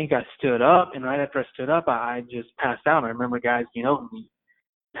think I stood up, and right after I stood up, I just passed out. I remember guys, I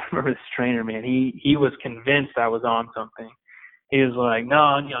remember this trainer, man, he was convinced I was on something. He was like,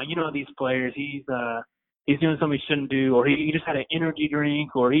 no, these players, he's doing something he shouldn't do, or he just had an energy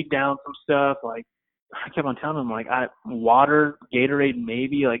drink, or he downed some stuff. Like, I kept on telling him, like, water, Gatorade,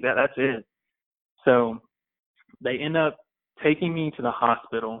 maybe, like that's it. So they end up taking me to the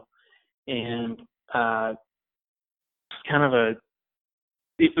hospital, and kind of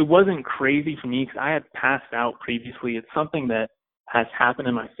it wasn't crazy for me because I had passed out previously. It's something that has happened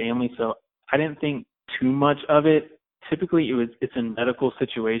in my family, so I didn't think too much of it. Typically, it's in medical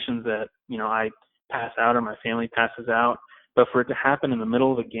situations that I pass out or my family passes out, but for it to happen in the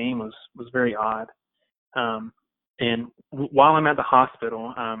middle of a game was very odd. And while I'm at the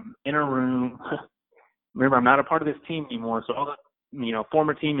hospital, in a room. Remember, I'm not a part of this team anymore, so all the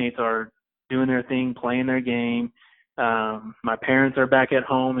former teammates are doing their thing, playing their game. My parents are back at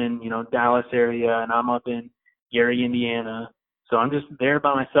home in Dallas area, and I'm up in Gary, Indiana. So I'm just there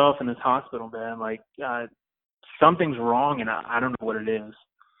by myself in this hospital bed. Like something's wrong, and I don't know what it is.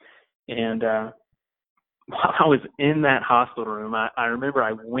 And while I was in that hospital room, I remember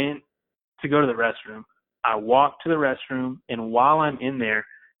I went to go to the restroom. I walked to the restroom, and while I'm in there,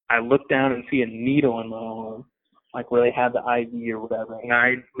 I look down and see a needle in my arm, like where they had the IV or whatever. And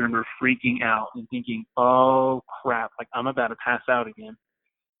I remember freaking out and thinking, oh, crap, like I'm about to pass out again.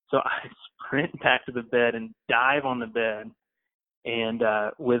 So I sprint back to the bed and dive on the bed. And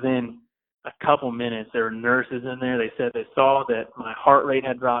within a couple minutes, there were nurses in there. They said they saw that my heart rate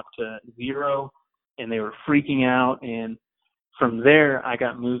had dropped to 0, and they were freaking out. And from there, I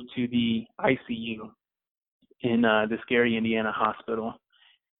got moved to the ICU in this Gary, Indiana hospital.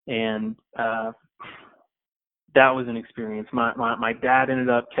 And that was an experience. My dad ended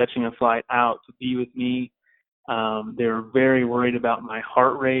up catching a flight out to be with me. They were very worried about my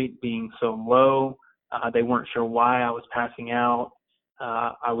heart rate being so low. They weren't sure why I was passing out.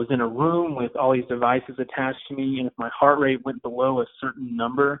 I was in a room with all these devices attached to me, and if my heart rate went below a certain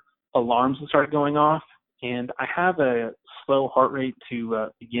number, alarms would start going off. And I have a slow heart rate to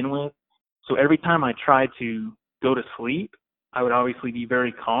begin with. So every time I tried to go to sleep, I would obviously be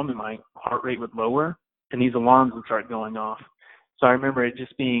very calm and my heart rate would lower, and these alarms would start going off. So I remember it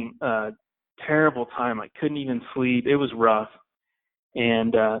just being a terrible time. I couldn't even sleep. It was rough.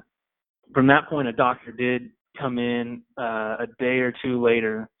 And from that point, a doctor did come in a day or two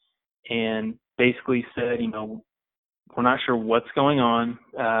later and basically said, we're not sure what's going on.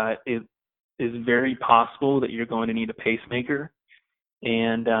 It is very possible that you're going to need a pacemaker.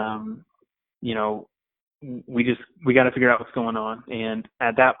 And, we got to figure out what's going on. And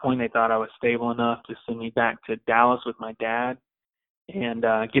at that point, they thought I was stable enough to send me back to Dallas with my dad and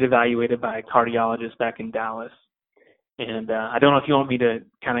get evaluated by a cardiologist back in Dallas. And I don't know if you want me to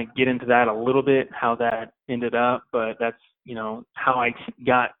kind of get into that a little bit, how that ended up, but that's, how I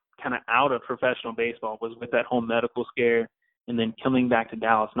got kind of out of professional baseball was with that whole medical scare and then coming back to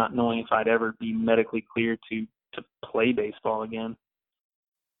Dallas, not knowing if I'd ever be medically cleared to play baseball again.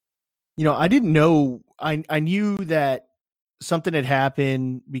 I didn't know. I knew that something had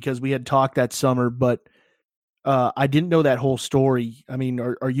happened because we had talked that summer, but I didn't know that whole story. I mean,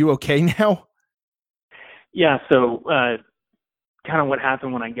 are you okay now? Yeah. So kind of what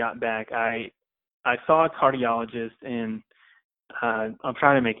happened when I got back, I saw a cardiologist, and I'll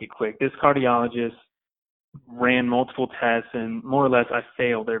try to make it quick. This cardiologist ran multiple tests, and more or less I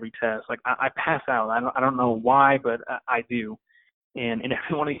failed every test. Like I pass out. I don't know why, but I do. And in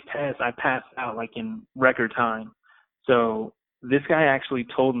every one of these tests, I passed out like in record time. So this guy actually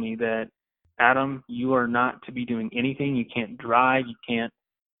told me that, Adam, you are not to be doing anything. You can't drive. You can't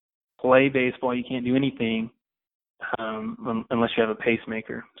play baseball. You can't do anything unless you have a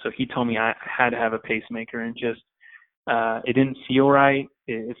pacemaker. So he told me I had to have a pacemaker, and just it didn't feel right.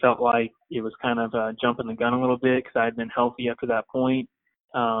 It felt like it was kind of jumping the gun a little bit because I had been healthy up to that point.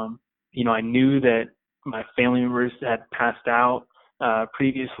 I knew that my family members had passed out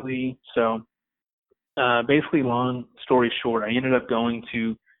previously. So basically, long story short, I ended up going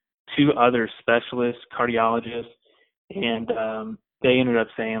to 2 other specialist cardiologists, and they ended up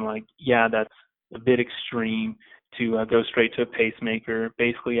saying, like, yeah, that's a bit extreme to go straight to a pacemaker.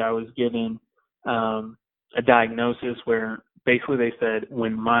 Basically, I was given a diagnosis where basically they said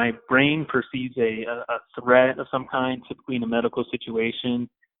when my brain perceives a threat of some kind, typically in a medical situation,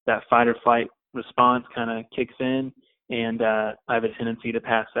 that fight or flight response kind of kicks in, and I have a tendency to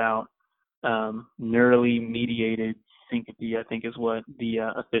pass out. Neurally mediated syncope, I think, is what the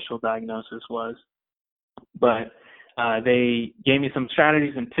official diagnosis was. But they gave me some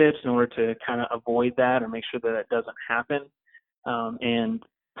strategies and tips in order to kind of avoid that or make sure that it doesn't happen. And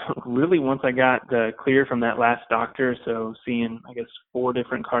really, once I got the clear from that last doctor, so seeing, I guess, 4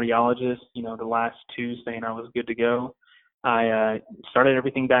 different cardiologists, the last 2 saying I was good to go, I started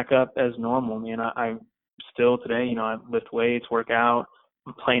everything back up as normal. I still today, I lift weights, work out.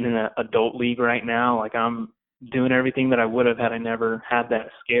 I'm playing in an adult league right now. Like, I'm doing everything that I would have had I never had that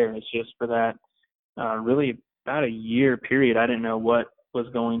scare. It's just for that really about a year period, I didn't know what was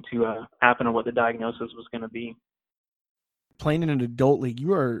going to happen or what the diagnosis was going to be. Playing in an adult league,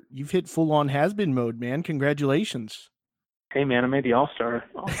 you've hit full on has-been mode, man. Congratulations. Hey man, I made the all-star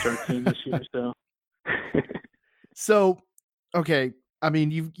team this year, so. So, okay, I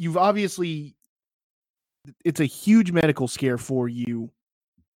mean, you've obviously, it's a huge medical scare for you,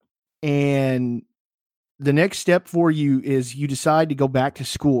 and the next step for you is you decide to go back to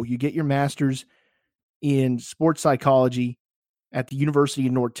school. You get your master's in sports psychology at the University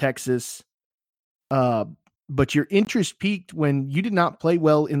of North Texas. But your interest peaked when you did not play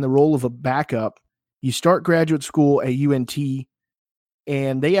well in the role of a backup. You start graduate school at UNT,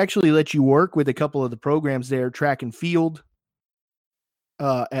 and they actually let you work with a couple of the programs there, track and field,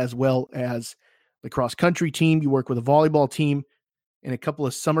 as well as the cross country team. You work with a volleyball team and a couple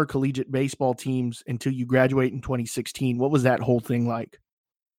of summer collegiate baseball teams until you graduate in 2016. What was that whole thing like?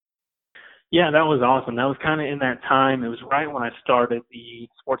 Yeah, that was awesome. That was kind of in that time. It was right when I started the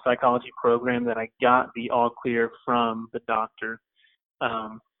sports psychology program that I got the all clear from the doctor.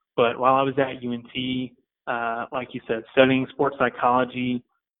 But while I was at UNT, like you said, studying sports psychology,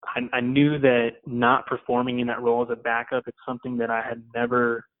 I knew that not performing in that role as a backup, it's something that I had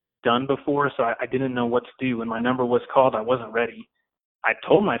never done before, so I didn't know what to do. When my number was called, I wasn't ready. I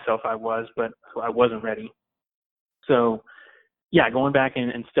told myself I was, but I wasn't ready. So yeah, going back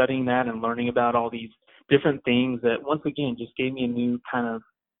and studying that and learning about all these different things that, once again, just gave me a new kind of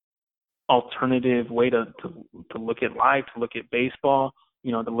alternative way to look at life, to look at baseball,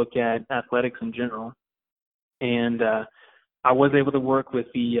 to look at athletics in general. And I was able to work with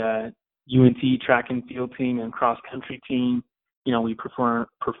the UNT track and field team and cross country team. We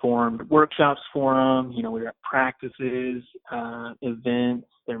performed workshops for them. We were at practices, events,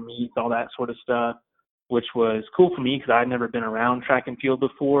 their meets, all that sort of stuff, which was cool for me because I had never been around track and field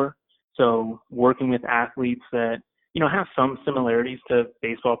before. So working with athletes that, have some similarities to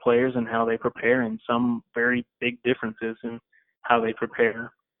baseball players and how they prepare, and some very big differences in how they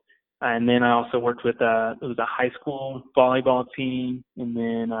prepare. And then I also worked with, it was a high school volleyball team, and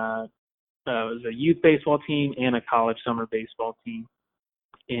then it was a youth baseball team and a college summer baseball team.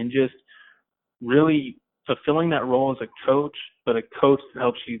 And just really fulfilling that role as a coach, but a coach that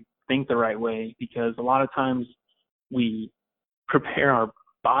helps you think the right way, because a lot of times we prepare our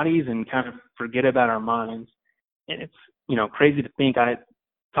bodies and kind of forget about our minds. And it's, crazy to think. I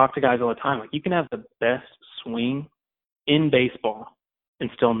talk to guys all the time, like, you can have the best swing in baseball and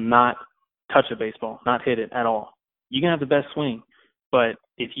still not touch a baseball, not hit it at all. You can have the best swing, but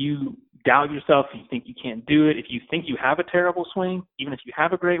if you doubt yourself, if you think you can't do it, if you think you have a terrible swing, even if you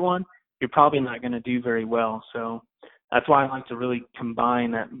have a great one, you're probably not going to do very well. So that's why I like to really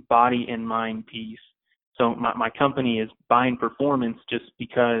combine that body and mind piece. So my company is Bind Performance, just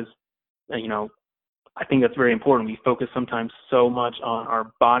because, I think that's very important. We focus sometimes so much on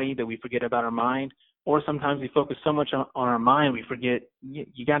our body that we forget about our mind, or sometimes we focus so much on our mind we forget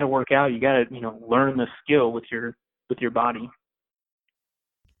you got to work out. You got to, learn the skill with your body.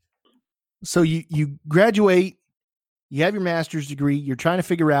 So you graduate, you have your master's degree, you're trying to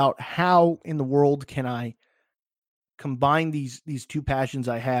figure out how in the world can I combine these two passions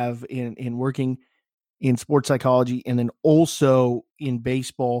I have in working in sports psychology and then also in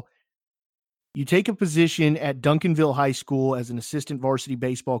baseball. You take a position at Duncanville High School as an assistant varsity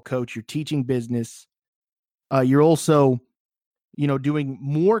baseball coach. You're teaching business. You're also, doing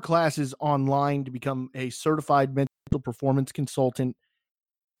more classes online to become a certified mental performance consultant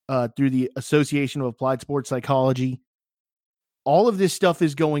through the Association of Applied Sports Psychology. All of this stuff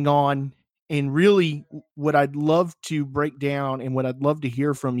is going on. And really what I'd love to break down and what I'd love to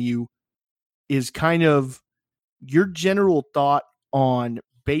hear from you is kind of your general thought on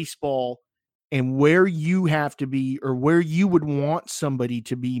baseball and where you have to be, or where you would want somebody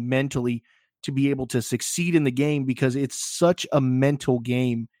to be mentally to be able to succeed in the game, because it's such a mental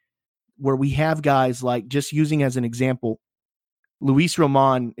game where we have guys like, just using as an example, Luis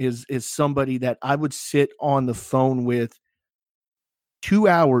Roman is somebody that I would sit on the phone with 2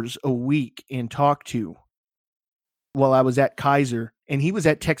 hours a week and talk to while I was at Kaiser, and he was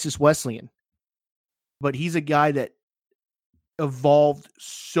at Texas Wesleyan. But he's a guy that evolved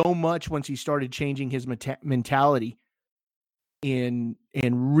so much once he started changing his mentality. and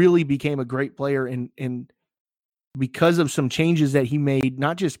really became a great player. And because of some changes that he made,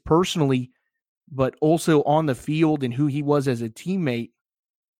 not just personally, but also on the field and who he was as a teammate,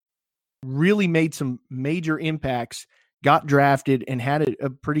 really made some major impacts, got drafted, and had a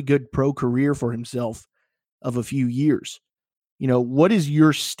pretty good pro career for himself of a few years. What is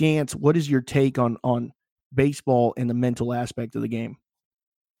your stance? What is your take on baseball and the mental aspect of the game?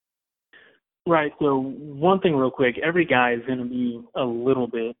 Right. So one thing real quick, every guy is going to be a little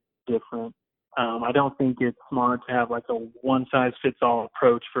bit different. I don't think it's smart to have like a one-size-fits-all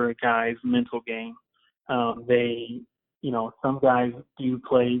approach for a guy's mental game. Some guys do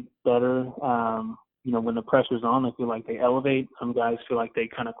play better. When the pressure's on, they feel like they elevate. Some guys feel like they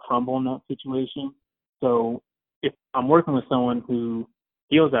kind of crumble in that situation. So if I'm working with someone who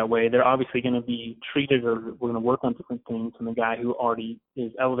feels that way, they're obviously going to be treated, or we're going to work on different things from the guy who already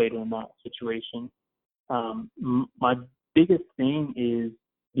is elevated in that situation. My biggest thing is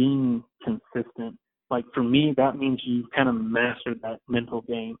being consistent. Like for me, that means you kind of mastered that mental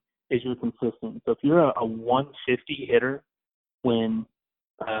game, is you're consistent. So if you're a 150 hitter when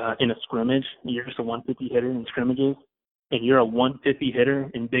in a scrimmage, you're just a 150 hitter in scrimmages, and you're a 150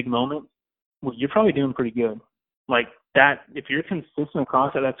 hitter in big moments, well, you're probably doing pretty good. Like that, if you're consistent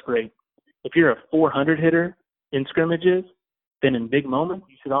across that, that's great. If you're a 400 hitter in scrimmages, then in big moments,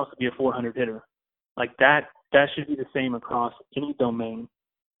 you should also be a 400 hitter. Like that should be the same across any domain.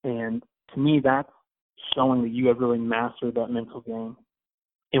 And to me, that's showing that you have really mastered that mental game.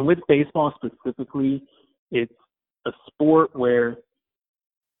 And with baseball specifically, it's a sport where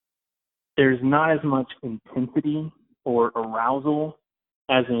there's not as much intensity or arousal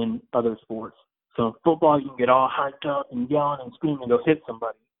as in other sports. So in football, you can get all hyped up and yelling and screaming and go hit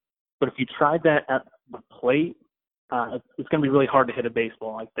somebody. But if you tried that at the plate, it's going to be really hard to hit a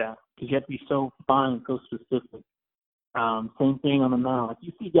baseball like that because you have to be so fine, so specific. Same thing on the mound. Like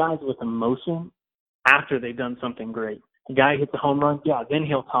you see guys with emotion after they've done something great. A guy hits a home run, yeah, then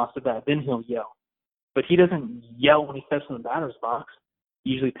he'll toss the bat, then he'll yell. But he doesn't yell when he steps in the batter's box.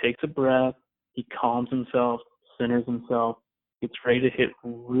 He usually takes a breath, he calms himself, centers himself, gets ready to hit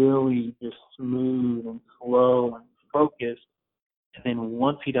really just smooth and slow and focused. And then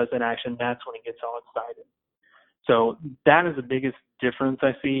once he does that action, that's when he gets all excited. So that is the biggest difference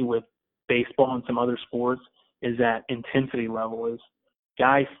I see with baseball and some other sports, is that intensity level. Is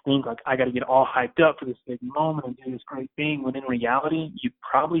guys think like, I got to get all hyped up for this big moment and do this great thing, when in reality, you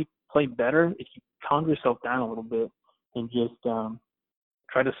probably play better if you calm yourself down a little bit and just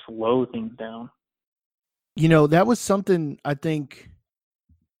try to slow things down. That was something I think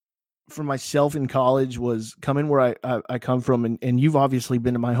for myself in college, was coming where I come from. And you've obviously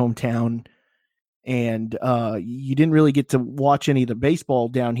been to my hometown, and you didn't really get to watch any of the baseball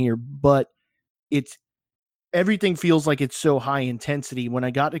down here, but everything feels like it's so high intensity. When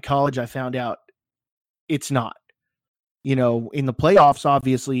I got to college, I found out it's not. In the playoffs,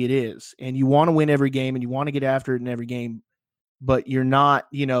 obviously it is. And you want to win every game and you want to get after it in every game, but you're not,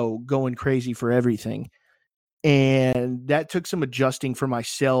 going crazy for everything. And that took some adjusting for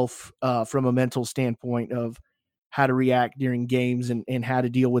myself from a mental standpoint of how to react during games and how to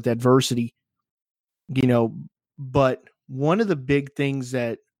deal with adversity. But one of the big things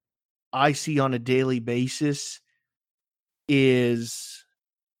that I see on a daily basis is,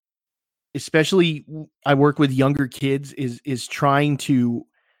 especially I work with younger kids, is trying to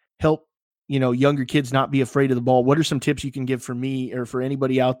help, younger kids not be afraid of the ball. What are some tips you can give for me or for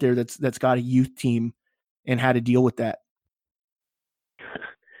anybody out there that's got a youth team, and how to deal with that?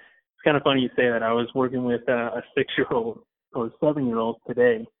 It's kind of funny you say that. I was working with a 6-year-old or 7-year-old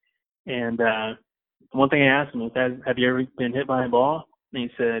today, and one thing I asked him is, have you ever been hit by a ball? And he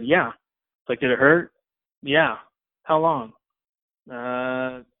said, yeah. It's like, did it hurt? Yeah. How long?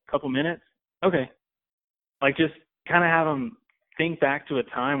 Couple minutes. Okay. Like, just kind of have them think back to a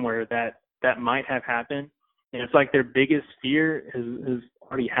time where that might have happened, and it's like their biggest fear has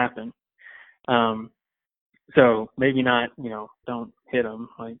already happened. So maybe not, don't hit them,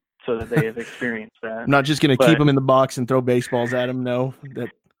 like, so that they have experienced that. I'm not just going to keep them in the box and throw baseballs at them. No,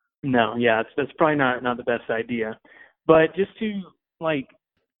 yeah, that's probably not the best idea. But just to, like,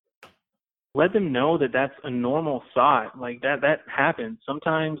 let them know that that's a normal thought. Like, that happens.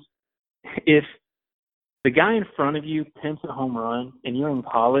 Sometimes if the guy in front of you pimps a home run and you're in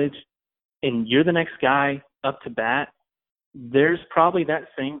college and you're the next guy up to bat, there's probably that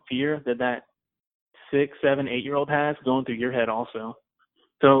same fear that 6, 7, 8-year-old has going through your head also.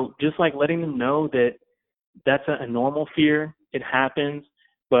 So just like letting them know that that's a normal fear, it happens.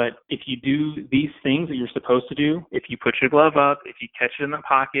 But if you do these things that you're supposed to do, if you put your glove up, if you catch it in the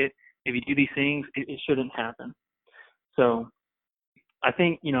pocket, if you do these things, it shouldn't happen. So I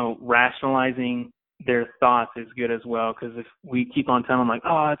think, rationalizing their thoughts is good as well, because if we keep on telling them like,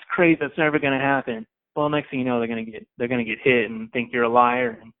 oh, it's crazy, that's never going to happen. Well, next thing you know, they're going to get hit and think you're a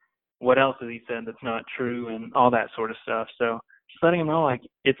liar. And what else has he said that's not true and all that sort of stuff. So just letting them know, like,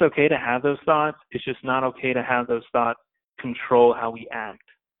 it's okay to have those thoughts. It's just not okay to have those thoughts control how we act.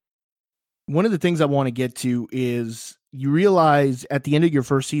 One of the things I want to get to is you realize at the end of your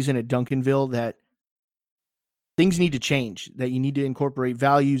first season at Duncanville that things need to change, that you need to incorporate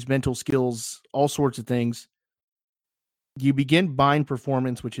values, mental skills, all sorts of things. You begin Bind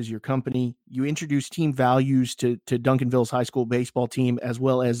Performance, which is your company. You introduce team values to Duncanville's high school baseball team, as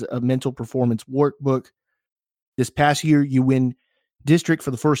well as a mental performance workbook. This past year, you win district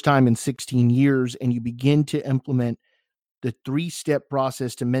for the first time in 16 years, and you begin to implement the 3-step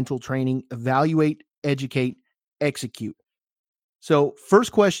process to mental training: evaluate, educate, execute. So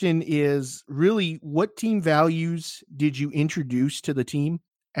first question is really, what team values did you introduce to the team,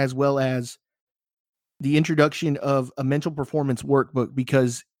 as well as the introduction of a mental performance workbook?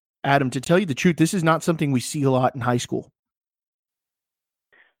 Because, Adam, to tell you the truth, this is not something we see a lot in high school.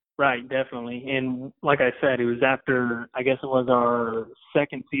 Right, definitely. And like I said, it was after, I guess it was our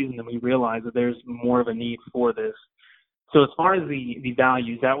second season, that we realized that there's more of a need for this. So as far as the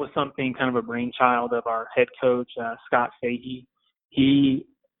values, that was something kind of a brainchild of our head coach, Scott Fahey. He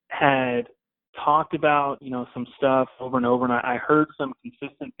had talked about, some stuff over and over, and I heard some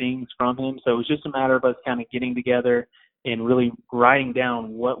consistent things from him. So it was just a matter of us kind of getting together and really writing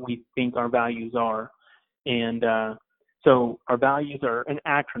down what we think our values are. And so our values are an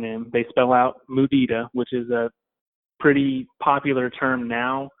acronym. They spell out MUDITA, which is a pretty popular term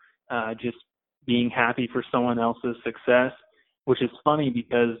now, just being happy for someone else's success, which is funny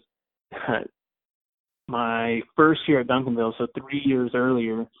because my first year at Duncanville, so 3 years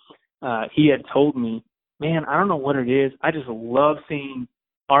earlier, he had told me, man, I don't know what it is. I just love seeing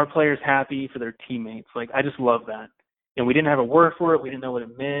our players happy for their teammates. Like, I just love that. And we didn't have a word for it. We didn't know what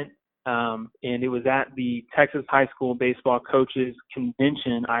it meant. And it was at the Texas High School Baseball Coaches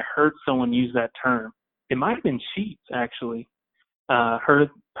Convention, I heard someone use that term. It might have been Sheets, actually. Heard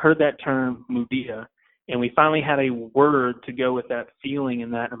that term, MUDITA, and we finally had a word to go with that feeling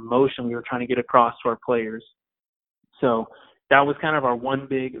and that emotion we were trying to get across to our players. So that was kind of our one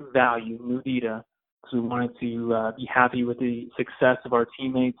big value, MUDITA, because we wanted to be happy with the success of our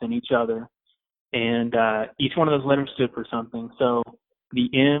teammates and each other. And each one of those letters stood for something. So the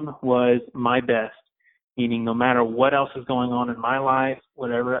M was my best, meaning no matter what else is going on in my life,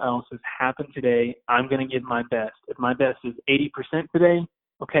 whatever else has happened today, I'm going to give my best. If my best is 80% today,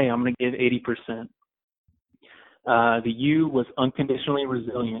 okay, I'm going to give 80%. The U was unconditionally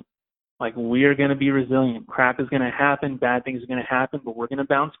resilient. Like, we are going to be resilient. Crap is going to happen. Bad things are going to happen, but we're going to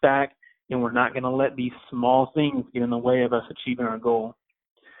bounce back, and we're not going to let these small things get in the way of us achieving our goal.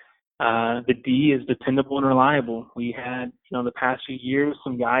 The D is dependable and reliable. We had, the past few years,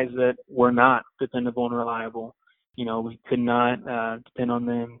 some guys that were not dependable and reliable. We could not depend on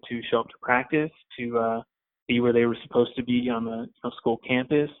them to show up to practice, to be where they were supposed to be on the school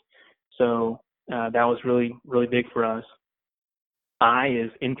campus. So that was really, really big for us. I is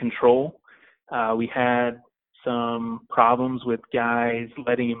in control. We had some problems with guys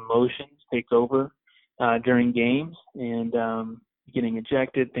letting emotions take over during games and getting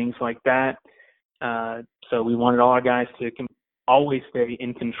ejected, things like that. So we wanted all our guys to always stay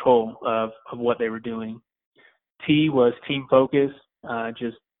in control of what they were doing. T was team focus,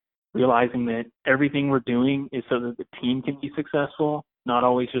 just realizing that everything we're doing is so that the team can be successful, not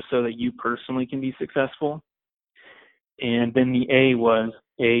always just so that you personally can be successful. And then the A was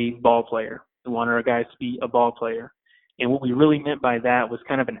a ball player. We wanted our guys to be a ball player. And what we really meant by that was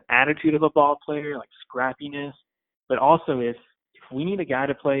kind of an attitude of a ball player, like scrappiness, but also if we need a guy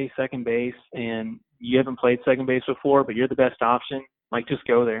to play second base and you haven't played second base before, but you're the best option, like, just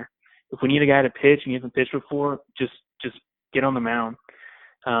go there. If we need a guy to pitch and you haven't pitched before, just get on the mound.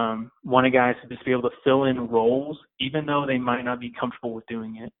 Wanted guys to just be able to fill in roles, even though they might not be comfortable with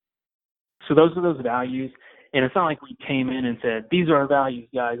doing it. So those are those values. And it's not like we came in and said, these are our values,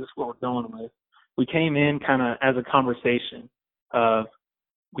 guys. This is what we're going with. We came in kind of as a conversation of,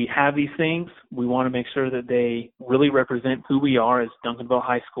 we have these things. We want to make sure that they really represent who we are as Duncanville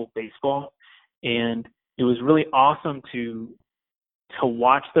High School baseball. And it was really awesome to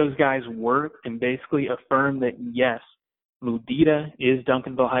watch those guys work and basically affirm that, yes, MUDITA is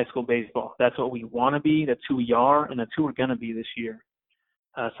Duncanville High School baseball. That's what we want to be. That's who we are, and that's who we're going to be this year.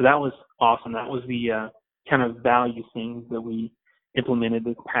 So that was awesome. That was the kind of value things that we implemented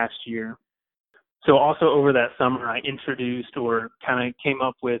this past year. So also over that summer, I introduced or kind of came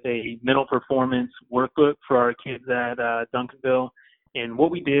up with a mental performance workbook for our kids at Duncanville. And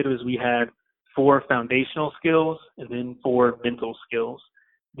what we did was we had 4 foundational skills and then 4 mental skills.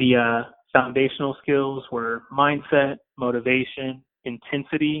 The foundational skills were mindset, motivation,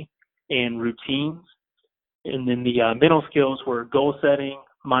 intensity, and routines. And then the mental skills were goal setting,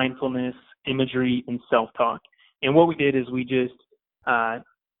 mindfulness, imagery, and self-talk. And what we did is we just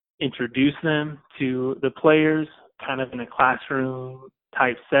introduced them to the players kind of in a classroom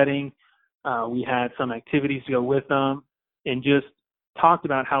type setting. We had some activities to go with them and just talked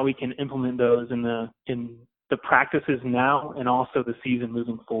about how we can implement those in the practices now and also the season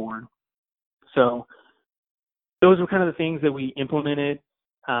moving forward. So those were kind of the things that we implemented.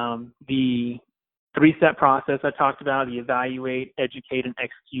 The 3-step process I talked about, the evaluate, educate, and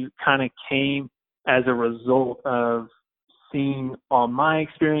execute, kind of came as a result of seeing all my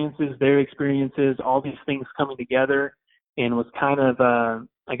experiences, their experiences, all these things coming together, and was kind of,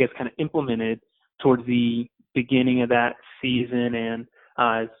 kind of implemented towards the beginning of that season.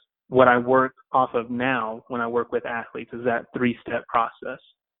 And what I work off of now when I work with athletes is that 3-step process.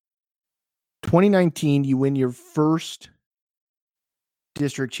 2019, you win your first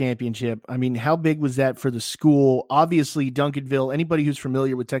district championship. I mean, how big was that for the school? Obviously, Duncanville, anybody who's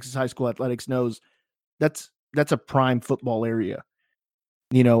familiar with Texas high school athletics knows that's a prime football area,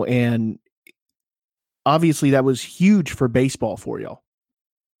 and obviously that was huge for baseball for y'all.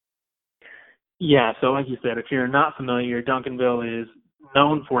 Yeah, so like you said, if you're not familiar, Duncanville is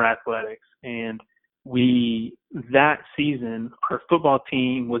known for athletics, and that season, our football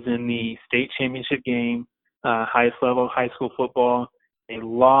team was in the state championship game, highest level high school football. They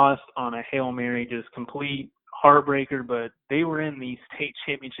lost on a Hail Mary, just complete heartbreaker, but they were in the state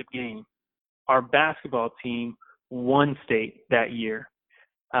championship game. Our basketball team won state that year.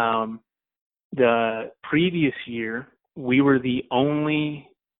 The previous year, we were the only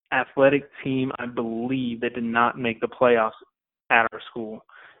athletic team, I believe, that did not make the playoffs at our school.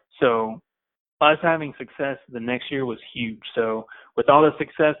 So us having success the next year was huge. So with all the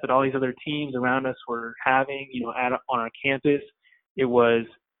success that all these other teams around us were having, on our campus, it was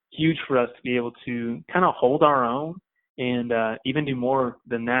huge for us to be able to kind of hold our own and even do more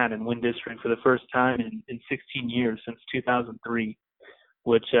than that and win district for the first time in 16 years since 2003,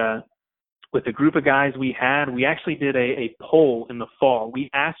 which with the group of guys we had, we actually did a poll in the fall. We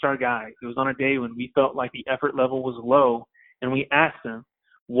asked our guys, it was on a day when we felt like the effort level was low, and we asked them,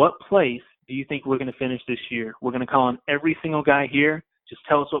 what place do you think we're going to finish this year? We're going to call on every single guy here. Just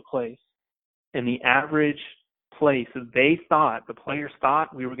tell us what place. And the average place the players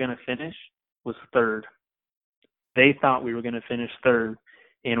thought we were going to finish was 3rd. They thought we were going to finish 3rd.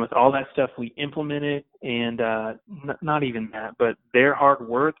 And with all that stuff we implemented, and not even that, but their hard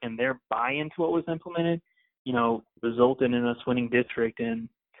work and their buy-in to what was implemented, resulted in us winning district and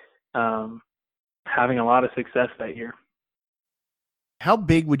having a lot of success that year. How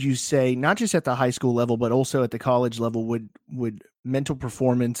big would you say, not just at the high school level, but also at the college level, would mental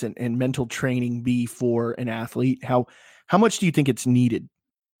performance and mental training be for an athlete? How much do you think it's needed?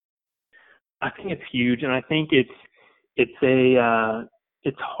 I think it's huge, and I think it's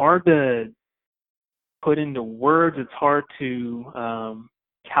hard to put into words. It's hard to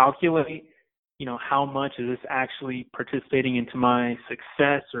calculate, how much is this actually participating into my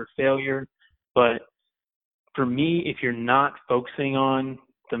success or failure. But for me, if you're not focusing on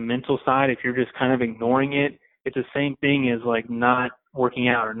the mental side, if you're just kind of ignoring it, it's the same thing as like not working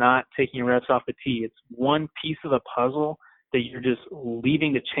out or not taking your reps off the tee. It's one piece of the puzzle that you're just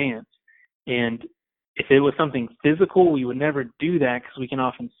leaving to chance. And if it was something physical, we would never do that because we can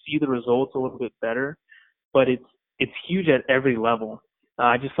often see the results a little bit better. But it's huge at every level.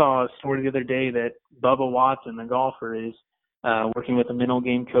 I just saw a story the other day that Bubba Watson, the golfer, is working with a mental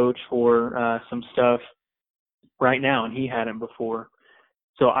game coach for some stuff right now, and he hadn't before.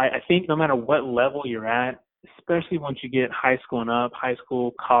 So I think no matter what level you're at, especially once you get high school and up, high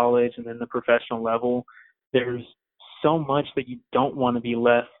school, college, and then the professional level, there's so much that you don't want to be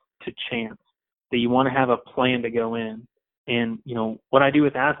left to chance, that you want to have a plan to go in. And, what I do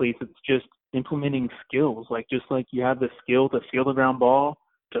with athletes, it's just implementing skills. Just like you have the skill to field a ground ball,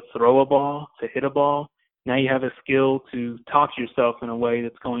 to throw a ball, to hit a ball, now you have a skill to talk to yourself in a way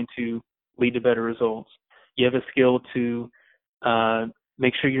that's going to lead to better results. You have a skill to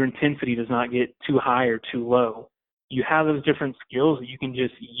make sure your intensity does not get too high or too low. You have those different skills that you can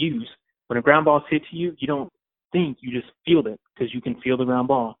just use. When a ground ball hits you, you don't think, you just field it because you can field a ground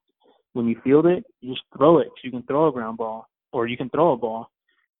ball. When you field it, you just throw it because you can throw a ground ball or you can throw a ball.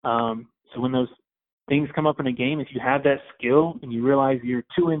 So when those things come up in a game, if you have that skill and you realize you're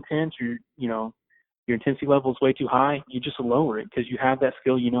too intense, your intensity level is way too high, you just lower it because you have that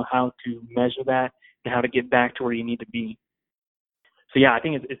skill. You know how to measure that and how to get back to where you need to be. So yeah, I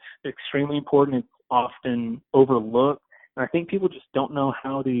think it's extremely important. It's often overlooked, and I think people just don't know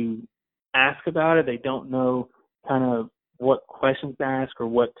how to ask about it. They don't know kind of what questions to ask or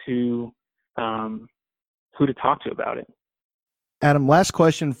what to who to talk to about it. Adam, last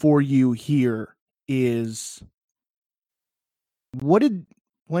question for you here is, what did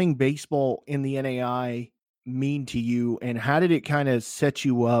playing baseball in the NAI mean to you, and how did it kind of set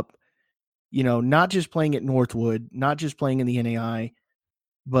you up, not just playing at Northwood, not just playing in the NAI,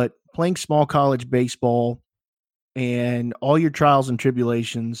 but playing small college baseball and all your trials and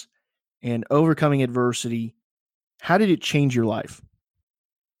tribulations and overcoming adversity? How did it change your life?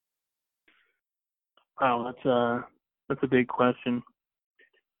 Wow, that's a big question.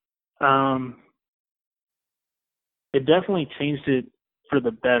 It definitely changed it for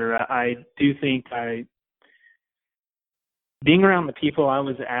the better. I do think being around the people I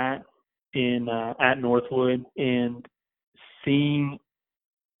was at Northwood and seeing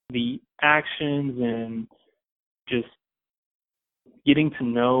the actions and just getting to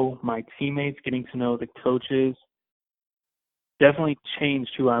know my teammates, getting to know the coaches, definitely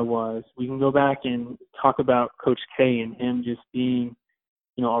changed who I was. We can go back and talk about Coach K and him just being,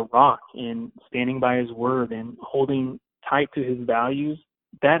 a rock and standing by his word and holding tight to his values.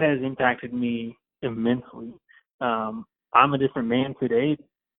 That has impacted me immensely. I'm a different man today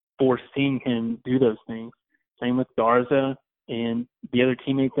for seeing him do those things. Same with Garza and the other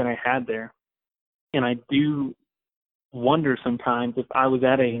teammates that I had there. And I do wonder sometimes, if I was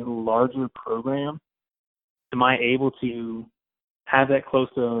at a larger program, am I able to have that close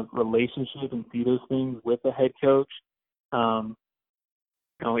of relationship and see those things with the head coach?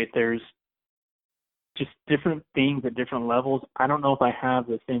 If there's just different things at different levels, I don't know if I have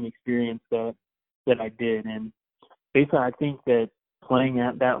the same experience that I did. And basically, I think that playing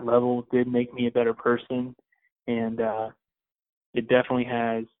at that level did make me a better person, and it definitely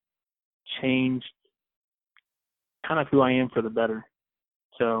has changed kind of who I am for the better.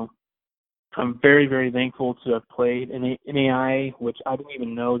 So I'm very, very thankful to have played in NAIA, which I didn't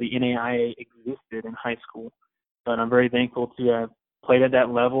even know the NAIA existed in high school. But I'm very thankful to have played at that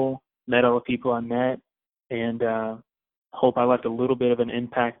level, met all the people I met, and hope I left a little bit of an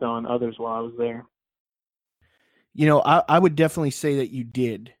impact on others while I was there. I would definitely say that you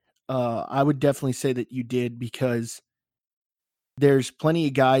did. I would definitely say that you did, because there's plenty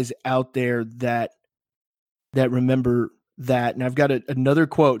of guys out there that remember that. And I've got another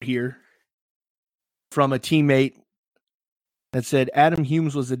quote here from a teammate that said, Adam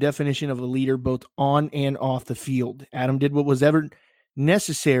Humes was the definition of a leader both on and off the field. Adam did what was ever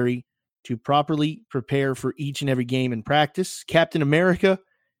necessary to properly prepare for each and every game in practice. Captain America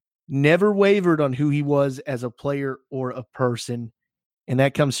never wavered on who he was as a player or a person. And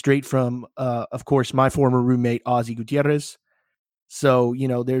that comes straight from, of course, my former roommate, Ozzie Gutierrez. So,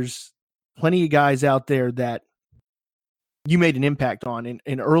 there's plenty of guys out there that you made an impact on.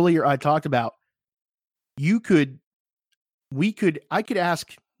 And earlier I talked about, I could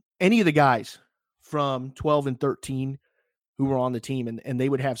ask any of the guys from 12 and 13 who were on the team, and they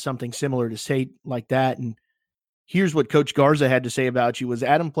would have something similar to say like that. And here's what Coach Garza had to say about you: was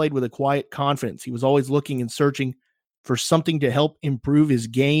Adam played with a quiet confidence. He was always looking and searching for something to help improve his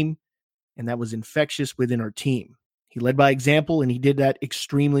game, and that was infectious within our team. He led by example, and he did that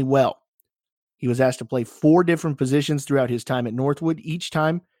extremely well. He was asked to play 4 different positions throughout his time at Northwood. Each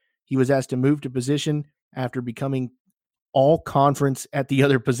time he was asked to move to position after becoming all conference at the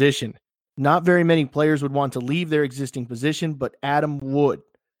other position. Not very many players would want to leave their existing position, but Adam would.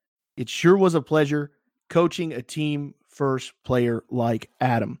 It sure was a pleasure coaching a team first player like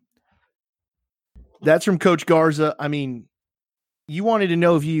Adam. That's from Coach Garza. I mean, you wanted to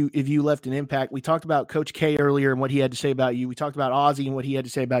know if you left an impact. We talked about Coach K earlier and what he had to say about you. We talked about Ozzie and what he had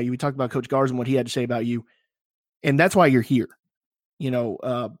to say about you. We talked about Coach Garza and what he had to say about you. And that's why you're here.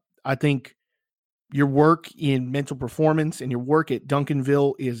 I think your work in mental performance and your work at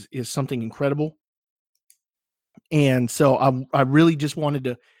Duncanville is something incredible. And so I really just wanted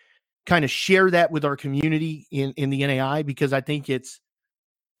to kind of share that with our community in the NAI, because I think it's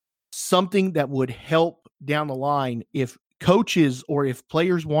something that would help down the line. If coaches or if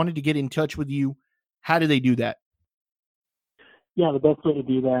players wanted to get in touch with you, how do they do that? Yeah, the best way to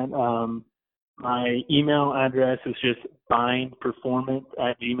do that, my email address is just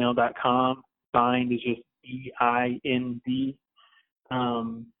bindperformance@gmail.com. Bind is just BIND.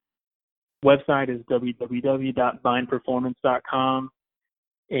 Website is www.bindperformance.com.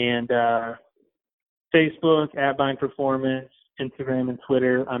 And Facebook @bindperformance, Instagram and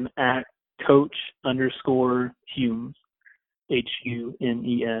Twitter, I'm at Coach_Humes,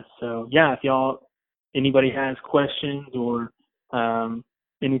 HUNES. So yeah, if anybody has questions or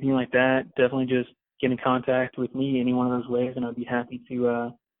anything like that, definitely just get in contact with me any one of those ways, and I'd be happy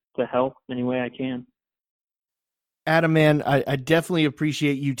to help any way I can. Adam, man, I definitely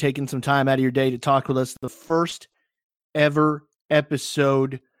appreciate you taking some time out of your day to talk with us. The first ever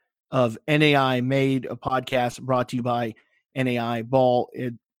episode of NAI Made, a podcast brought to you by NAI Ball.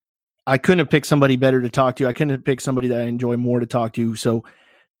 I couldn't have picked somebody better to talk to. I couldn't have picked somebody that I enjoy more to talk to. So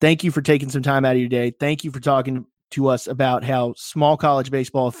thank you for taking some time out of your day. Thank you for talking to us about how small college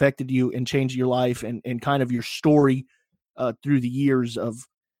baseball affected you and changed your life, and kind of your story through the years of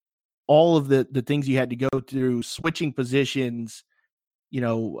all of the things you had to go through, switching positions,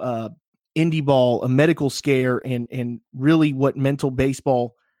 indie ball, a medical scare, and really what mental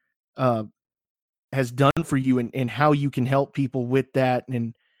baseball has done for you, and how you can help people with that.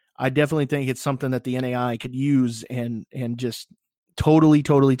 And I definitely think it's something that the NAI could use, and just totally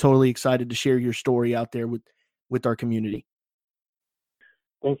excited to share your story out there with our community.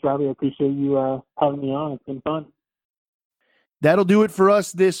 Thanks, Robbie. I appreciate you having me on. It's been fun. That'll do it for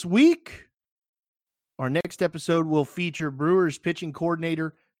us this week. Our next episode will feature Brewers pitching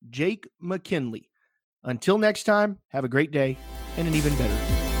coordinator Jake McKinley. Until next time, have a great day and an even better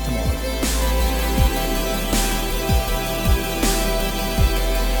tomorrow.